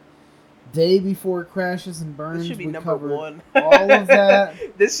away. Day before Crashes and Burns. This should be number 1. All of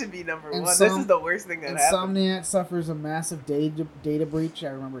that. This should be number 1. This is the worst thing that happened. Insomniac suffers a massive data breach. I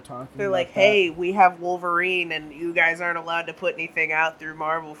remember talking They're about like, that. hey, we have Wolverine, and you guys aren't allowed to put anything out through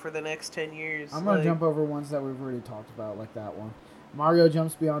Marvel for the next 10 years. I'm going to jump over ones that we've already talked about, like that one. Mario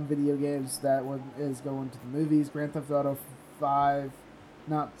jumps beyond video games. That one is going to the movies. Grand Theft Auto 5...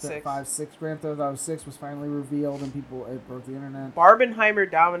 Not 6. Grand Theft Auto 6 was finally revealed, and it broke the internet. Barbenheimer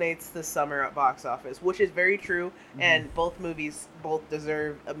dominates the summer at box office, which is very true. Mm-hmm. And both movies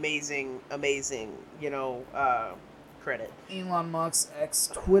deserve amazing, credit. Elon Musk's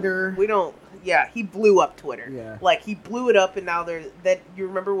ex-Twitter. He blew up Twitter. Yeah. Like, he blew it up, and now you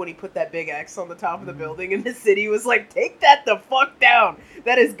remember when he put that big X on the top of the building, and the city was like, take that the fuck down.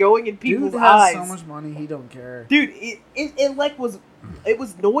 That is going in people's eyes. Dude has so much money, he don't care. Dude, it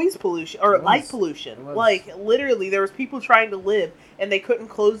was noise pollution or light pollution. Like, literally, there was people trying to live, and they couldn't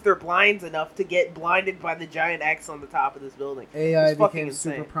close their blinds enough to get blinded by the giant X on the top of this building. AI became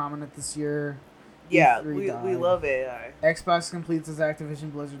super prominent this year. Yeah, we love AI. Xbox completes its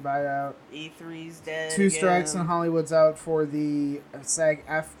Activision Blizzard buyout. E3's dead. 2 strikes and Hollywood's out for the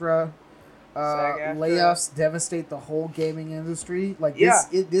SAG-AFTRA. Layoffs devastate the whole gaming industry. Like,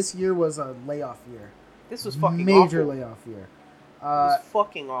 this year was a layoff year. This was fucking major awful. Layoff year. It was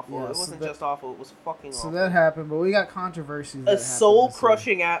fucking awful. Yeah, it wasn't just awful. It was fucking awful. So that happened, but we got controversies. A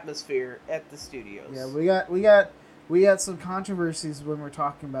soul-crushing atmosphere at the studios. Yeah, we got some controversies when we're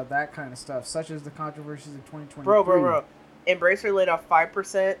talking about that kind of stuff, such as the controversies of 2023. Bro. Embracer laid off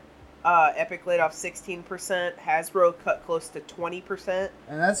 5%. Epic laid off 16%. Hasbro cut close to 20%.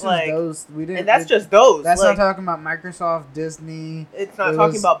 And that's just those. Just those. That's not talking about Microsoft, Disney. It's not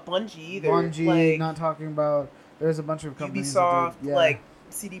talking about Bungie either. Bungie, not talking about. There's a bunch of companies. Ubisoft,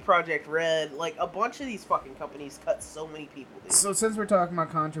 CD Projekt Red, a bunch of these fucking companies cut so many people. Dude. So since we're talking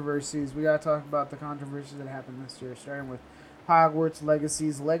about controversies, we gotta talk about the controversies that happened this year, starting with Hogwarts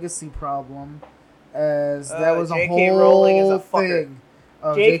Legacy's legacy problem, as that was a whole Rowling is a thing.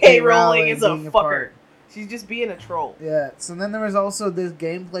 J.K. Rowling is a fucker. She's just being a troll. Yeah. So then there was also this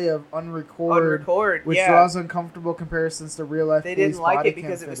gameplay of Unrecord, which draws uncomfortable comparisons to real life. They didn't like it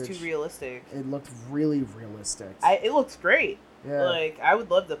because it was too realistic. It looked really realistic. It looks great. Yeah. I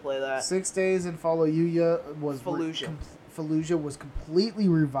would love to play that. 6 Days in Fallujah was Fallujah. Fallujah was completely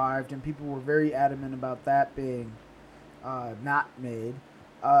revived, and people were very adamant about that being not made.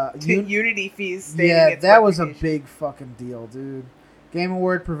 Unity fees. That was a big fucking deal, dude. Game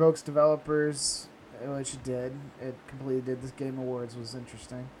Award provokes developers, which it did. It completely did. This Game Awards was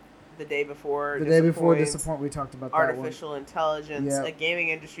interesting. The day before Disappoint, we talked about artificial intelligence. A gaming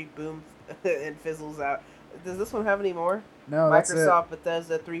industry booms and fizzles out. Does this one have any more? No, Microsoft,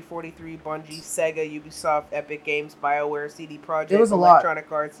 Bethesda, 343, Bungie, Sega, Ubisoft, Epic Games, BioWare, CD Projekt, it was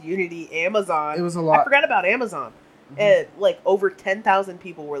Electronic Arts, Unity, Amazon. It was a lot. I forgot about Amazon. Mm-hmm. And over 10,000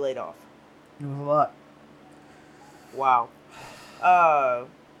 people were laid off. It was a lot. Wow.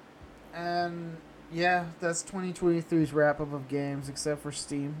 And yeah, that's 2023's wrap up of games, except for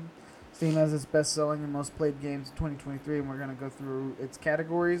Steam. Steam has its best selling and most played games in 2023, and we're going to go through its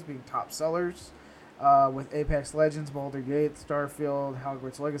categories, being top sellers, with Apex Legends, Baldur's Gate, Starfield,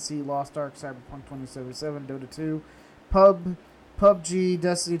 Hogwarts Legacy, Lost Ark, Cyberpunk 2077, Dota 2, PUBG,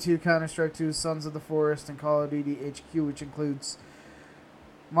 Destiny 2, Counter-Strike 2, Sons of the Forest, and Call of Duty HQ, which includes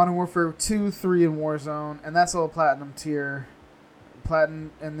Modern Warfare 2, 3, and Warzone, and that's all platinum tier.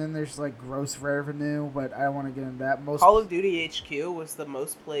 And then there's gross revenue, but I don't want to get into that. Call of Duty HQ was the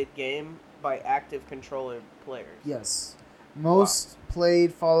most played game by active controller players. Yes. Most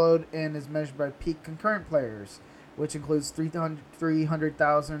played, followed, and is measured by peak concurrent players, which includes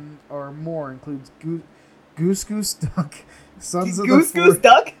 300,000 or more. Includes Goose Duck, Sons of the Forest. Goose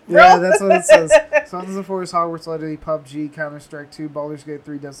Duck? Bro? Yeah, that's what it says. Sons of the Forest, Hogwarts Legacy, PUBG, Counter-Strike 2, Baldur's Gate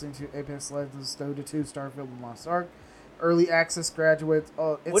 3, Destiny 2, Apex Legends, Dota 2, Starfield, and Lost Ark. Early access graduates.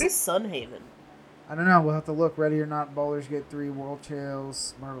 What is Sunhaven? I don't know. We'll have to look. Ready or Not, Baldur's Gate 3, World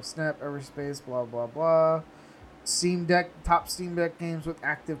Trails, Marvel Snap, Everspace, blah, blah, blah. Steam Deck, top Steam Deck games with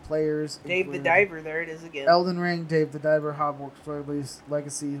active players. Dave the Diver, there it is again. Elden Ring, Dave the Diver, Hogwarts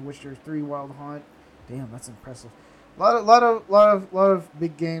Legacy, Witcher 3, Wild Hunt. Damn, that's impressive. A lot of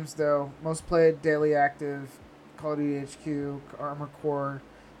big games though. Most played, daily active, Call of Duty HQ, Armored Core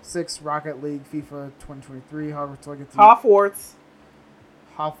 6, Rocket League, FIFA 2023, Hogwarts Legacy.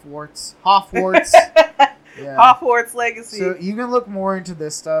 Hogwarts. Yeah. Hogwarts Legacy. So you can look more into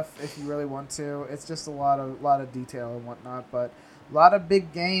this stuff if you really want to. It's just a lot of detail and whatnot, but a lot of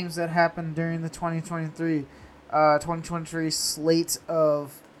big games that happened during the 2023 slate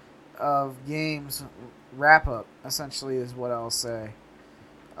of games wrap up, essentially, is what I'll say.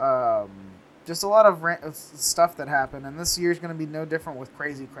 Just a lot of stuff that happened, and this year's going to be no different with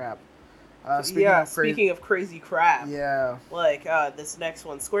crazy crap. Speaking of crazy crap. Yeah. Like, this next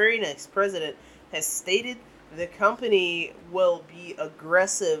one. Square Enix president has stated the company will be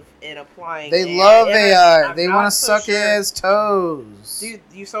aggressive in applying AI. They love AI. They want to suck his toes. Dude,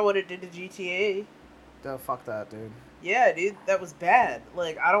 you saw what it did to GTA? Oh, fuck that, dude. Yeah, dude, that was bad.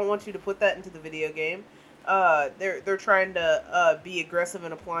 Like, I don't want you to put that into the video game. They're trying to be aggressive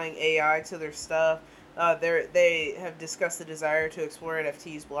in applying AI to their stuff. They have discussed the desire to explore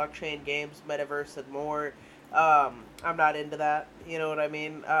NFTs, blockchain games, metaverse, and more. I'm not into that, you know what I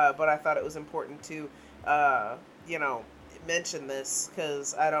mean? But I thought it was important to, mention this,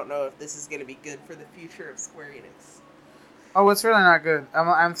 because I don't know if this is going to be good for the future of Square Enix. Oh, it's really not good.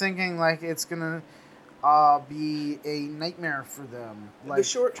 I'm thinking, like, it's going to be a nightmare for them. Like, the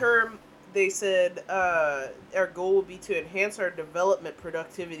short term, they said, our goal will be to enhance our development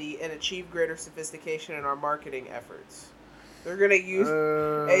productivity and achieve greater sophistication in our marketing efforts. They're going to use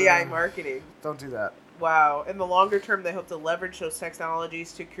AI marketing. Don't do that. Wow. In the longer term, they hope to leverage those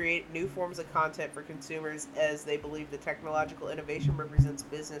technologies to create new forms of content for consumers, as they believe the technological innovation represents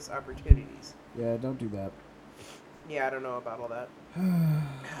business opportunities. Yeah, don't do that. Yeah, I don't know about all that.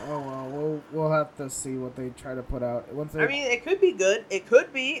 Oh, well, we'll have to see what they try to put out. I mean, it could be good. It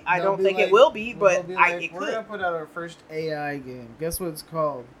could be. I don't think it will be, but it could. We're going to put out our first AI game. Guess what it's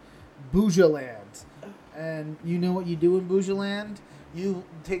called? Boujaland. And you know what you do in Boujaland? You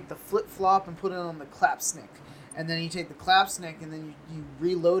take the flip-flop and put it on the clapsnick. And then you take the clapsnick and then you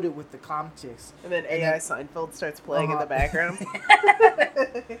reload it with the comticks. And then AI Seinfeld starts playing in the background.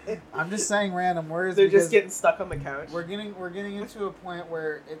 I'm just saying random words. They're just getting stuck on the couch. We're getting into a point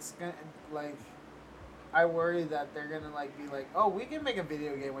where it's gonna, like, I worry that they're gonna, like, be like, oh, we can make a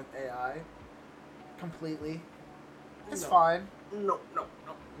video game with AI completely. It's fine. No.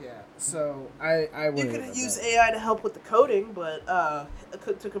 Yeah, so I worry. You could use AI to help with the coding, but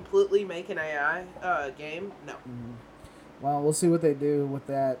to completely make an AI game, no. Mm-hmm. Well, we'll see what they do with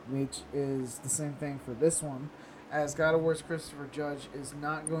that, which is the same thing for this one, as God of War's Christopher Judge is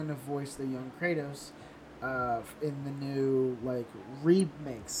not going to voice the young Kratos in the new, like,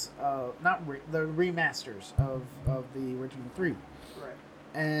 remakes, the remasters of the original 3. Right.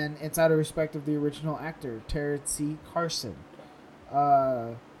 And it's out of respect of the original actor, Terrence Carson.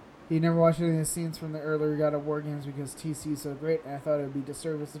 He never watched any of the scenes from the earlier God of War games because TC is so great, and I thought it would be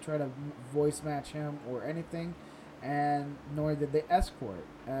disservice to try to voice match him or anything, and nor did they ask for it.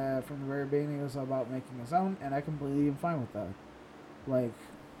 From the very beginning, it was all about making his own, and I completely am fine with that. Like,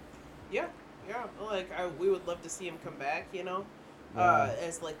 yeah, like, we would love to see him come back,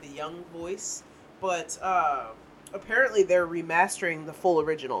 as, like, the young voice, but, apparently they're remastering the full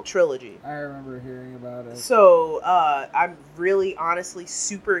original trilogy. I remember hearing about it. So, I'm really, honestly,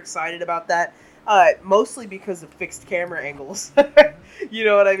 super excited about that. Mostly because of fixed camera angles. You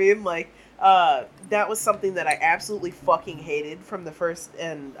know what I mean? Like, that was something that I absolutely fucking hated from the first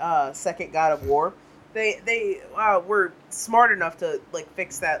and second God of War. They were smart enough to, like,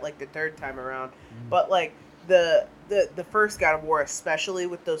 fix that, like, the third time around. But, like, the first God of War, especially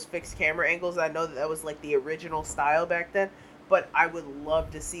with those fixed camera angles, I know that was, like, the original style back then, but I would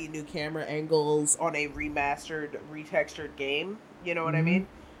love to see new camera angles on a remastered, retextured game, you know what I mean?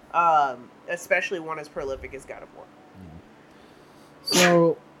 Especially one as prolific as God of War.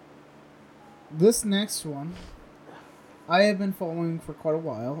 So, this next one, I have been following for quite a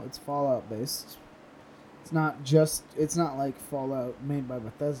while. It's Fallout based. It's not like Fallout made by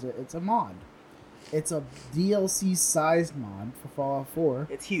Bethesda, it's a mod. It's a DLC-sized mod for Fallout 4.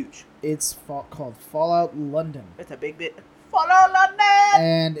 It's huge. It's called Fallout London. It's a big bit. Fallout London!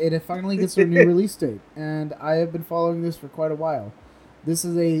 And it finally gets a new release date. And I have been following this for quite a while. It's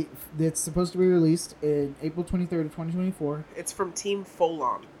supposed to be released in April 23rd of 2024. It's from Team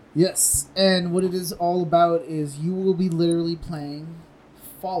Folon. Yes. And what it is all about is you will be literally playing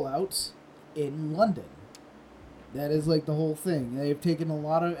Fallout in London. That is, like, the whole thing. They've taken a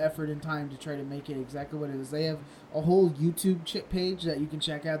lot of effort and time to try to make it exactly what it is. They have a whole YouTube page that you can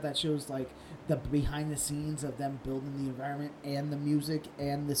check out that shows, like, the behind the scenes of them building the environment and the music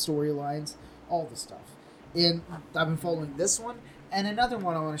and the storylines, all the stuff. And I've been following this one, And another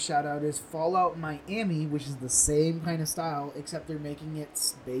one I want to shout out is Fallout Miami, which is the same kind of style, except they're making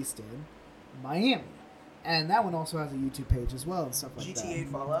it based in Miami. And that one also has a YouTube page as well and stuff like that. GTA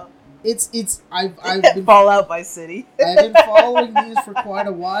Fallout. I've been Fallout by City. I've been following these for quite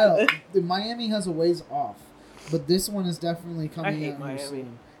a while. The Miami has a ways off, but this one is definitely coming out here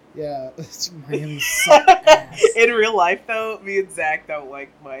soon. Yeah, Miami sucks ass. In real life, though, me and Zach don't like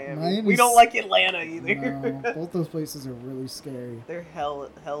Miami. We don't like Atlanta either. No, both those places are really scary. They're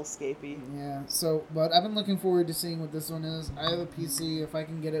hellscapey. Yeah. So, but I've been looking forward to seeing what this one is. I have a PC. If I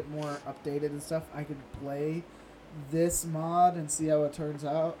can get it more updated and stuff, I could play this mod and see how it turns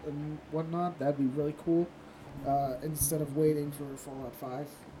out and whatnot. That'd be really cool. Instead of waiting for Fallout 5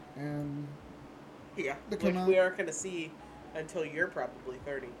 and which we aren't gonna see until you're probably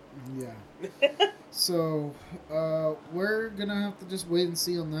 30. Yeah. So, we're gonna have to just wait and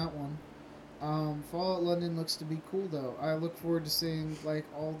see on that one. Fallout London looks to be cool, though. I look forward to seeing, like,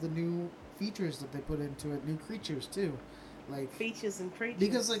 all the new features that they put into it. New creatures, too. Like, features and creatures.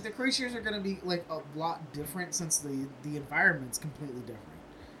 Because, like, the creatures are gonna be, like, a lot different since the environment's completely different.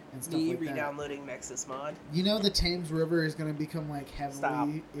 And stuff like re-downloading Nexus mod. You know the Thames River is gonna become, like,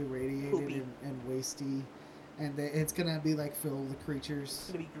 heavily irradiated and wasty. And it's gonna be like filled with creatures.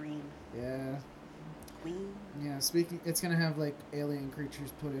 It's gonna be green. Yeah. Green. Yeah. It's gonna have like alien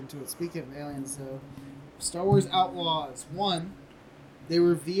creatures put into it. Speaking of aliens, though, Star Wars Outlaws 1, they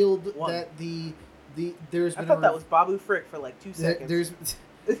revealed that there's been. I thought that was Babu Frick for like 2 seconds.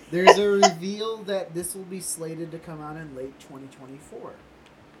 There's a reveal that this will be slated to come out in late 2024.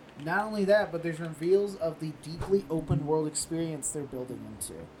 Not only that, but there's reveals of the deeply open world experience they're building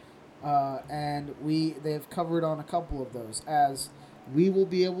into. And they've covered on a couple of those, as we will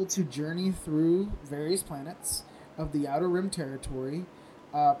be able to journey through various planets of the Outer Rim territory,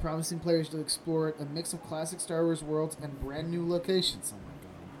 promising players to explore a mix of classic Star Wars worlds and brand new locations. Oh my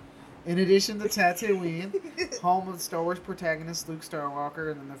god. In addition to Tatooine, home of Star Wars protagonist Luke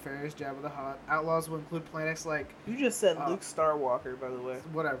Skywalker and the nefarious Jabba the Hutt, Outlaws will include planets like... You just said Luke Skywalker, by the way.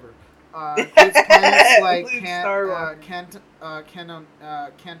 Whatever. Includes planets like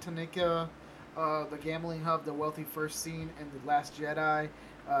Cantonica, the gambling hub, the wealthy first scene in The Last Jedi,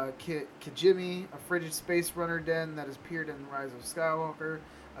 Kijimi, a frigid space runner den that has appeared in The Rise of Skywalker,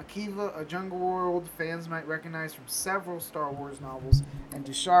 Akiva, a jungle world fans might recognize from several Star Wars novels, and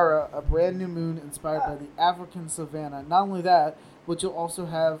Dishara, a brand new moon inspired by the African savannah. Not only that, but you'll also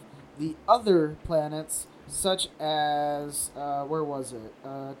have the other planets, such as, where was it?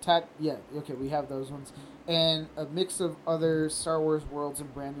 We have those ones. And a mix of other Star Wars worlds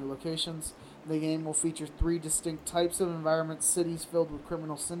and brand new locations. The game will feature 3 distinct types of environments: cities filled with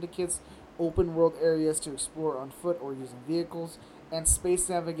criminal syndicates, open world areas to explore on foot or using vehicles, and space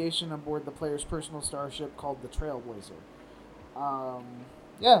navigation on board the player's personal starship called the Trailblazer.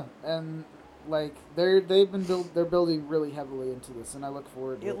 And like they're building really heavily into this, and I look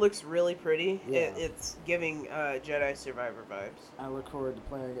forward to it. It looks really pretty. Yeah. It's giving Jedi Survivor vibes. I look forward to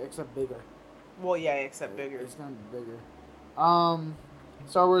playing it, except bigger. Well, yeah, except bigger. It's gonna be bigger.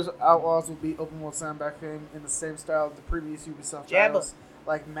 Star Wars Outlaws will be open world sandbox game in the same style as the previous Ubisoft titles,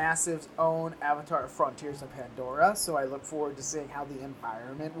 like Massive's own Avatar Frontiers of Pandora. So I look forward to seeing how the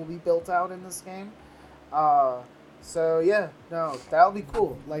environment will be built out in this game. That'll be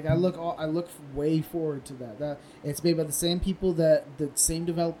cool. Like I look way forward to that. It's made by the same people the same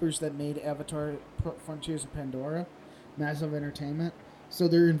developers that made Avatar Frontiers of Pandora, Massive Entertainment. So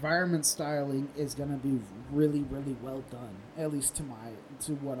their environment styling is gonna be really, really well done, at least to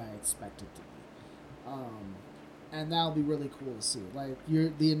what I expect it to be. And that'll be really cool to see. Like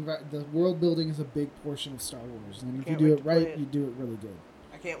the world building is a big portion of Star Wars, and if you do it right, you do it really good.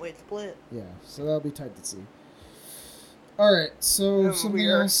 I can't wait to play it. Yeah, so that'll be tight to see. All right, so something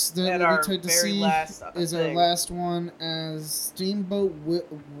else that will be tight to see is our last one, as Steamboat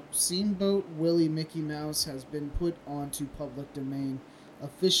Willie Mickey Mouse has been put onto public domain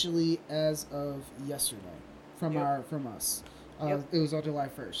officially as of yesterday from us. It was on July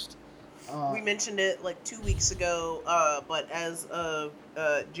 1st. We mentioned it like 2 weeks ago, but as of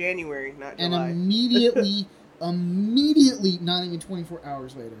January, not July. And immediately, not even 24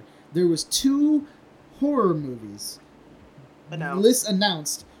 hours later, there was 2 horror movies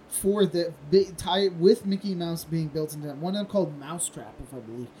announced for the with Mickey Mouse being built into that. One of them called Mousetrap, if I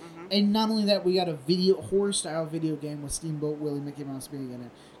believe. Mm-hmm. And not only that, we got a horror style video game with Steamboat Willie Mickey Mouse being in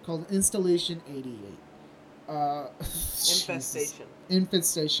it called Installation 88.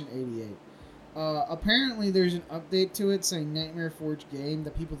 Infestation 88. Apparently there's an update to it saying Nightmare Forge game,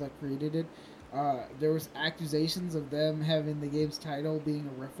 the people that created it. There was accusations of them having the game's title being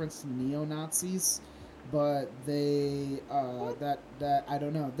a reference to neo-Nazis, but they that I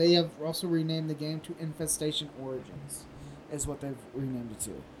don't know. They have also renamed the game to Infestation Origins, is what they've renamed it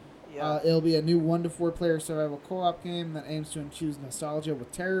to. Yeah. It'll be a new 1 to 4 player survival co-op game that aims to infuse nostalgia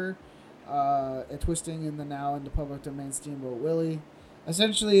with terror, twisting in the now into public domain Steamboat Willie.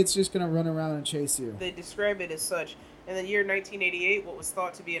 Essentially, it's just going to run around and chase you. They describe it as such. In the year 1988, what was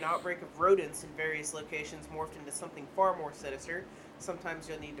thought to be an outbreak of rodents in various locations morphed into something far more sinister. Sometimes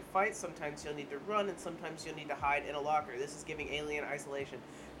you'll need to fight, sometimes you'll need to run, and sometimes you'll need to hide in a locker. This is giving Alien Isolation.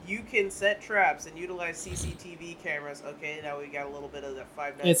 You can set traps and utilize CCTV cameras. Okay, now we got a little bit of the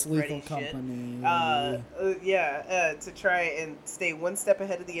Five Nights at Freddy's shit. To try and stay one step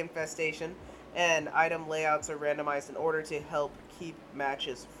ahead of the infestation, and item layouts are randomized in order to help keep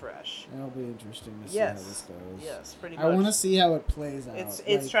matches fresh. It'll be interesting to see how this goes. Yes, pretty much. I want to see how it plays out.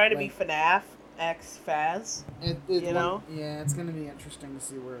 It's trying to be FNAF X Faz. You know? Yeah, it's going to be interesting to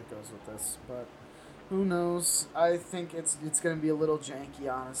see where it goes with this, but who knows? I think it's going to be a little janky,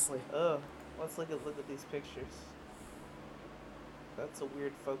 honestly. Oh, let's look at these pictures. That's a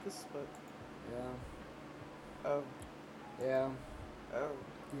weird focus, but yeah. Oh. Yeah. Oh.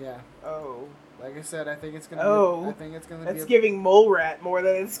 Yeah. Oh. Like I said, I think it's gonna. I think it's gonna be. That's giving Mole Rat more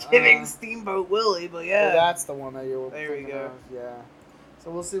than it's giving Steamboat Willie, but yeah. Well, that's the one that you were. There we go. Of, yeah. So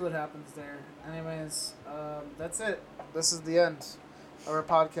we'll see what happens there. Anyways, that's it. This is the end of our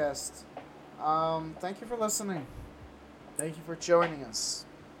podcast. Thank you for listening. Thank you for joining us.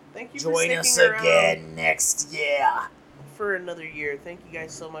 Thank you Join for sticking us around again next year. For another year. Thank you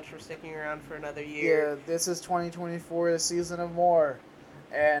guys so much for sticking around for another year. Yeah, this is 2024, the season of more.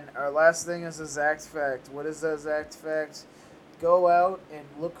 And our last thing is a Zact Fact. What is that Zact Fact? Go out and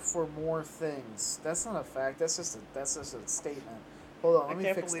look for more things. That's not a fact. That's just a statement. Hold on, let me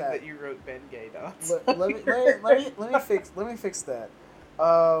fix that. I can't believe that you wrote Ben Gay dots. Let me fix that.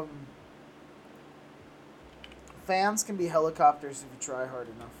 Fans can be helicopters if you try hard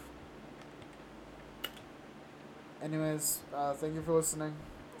enough. Anyways, thank you for listening.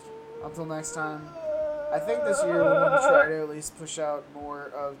 Until next time. I think this year we want to try to at least push out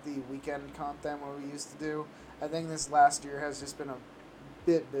more of the weekend content what we used to do. I think this last year has just been a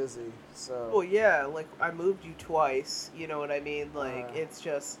bit busy, so... Well, yeah, like, I moved you twice, you know what I mean? Like, it's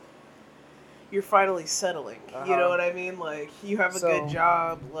just... You're finally settling, you know what I mean? Like, you have a good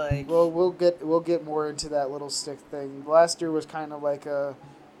job, like... Well, we'll get more into that little stick thing. Last year was kind of like a...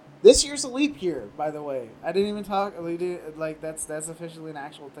 This year's a leap year, by the way. I didn't even talk... Like, that's officially an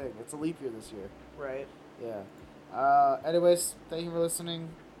actual thing. It's a leap year this year. Right. Yeah. Anyways, thank you for listening.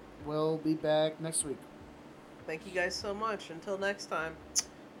 We'll be back next week. Thank you guys so much. Until next time,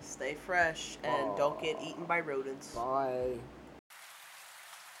 stay fresh and don't get eaten by rodents. Bye.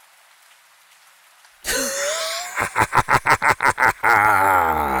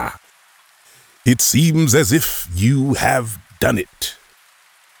 It seems as if you have done it.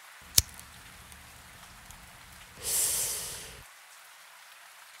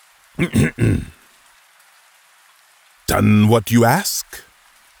 Done what you ask?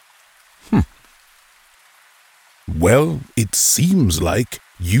 Well, it seems like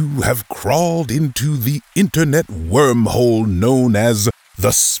you have crawled into the internet wormhole known as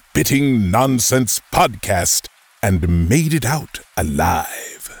the Spitting Nonsense Podcast and made it out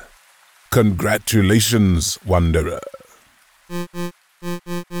alive. Congratulations, Wanderer.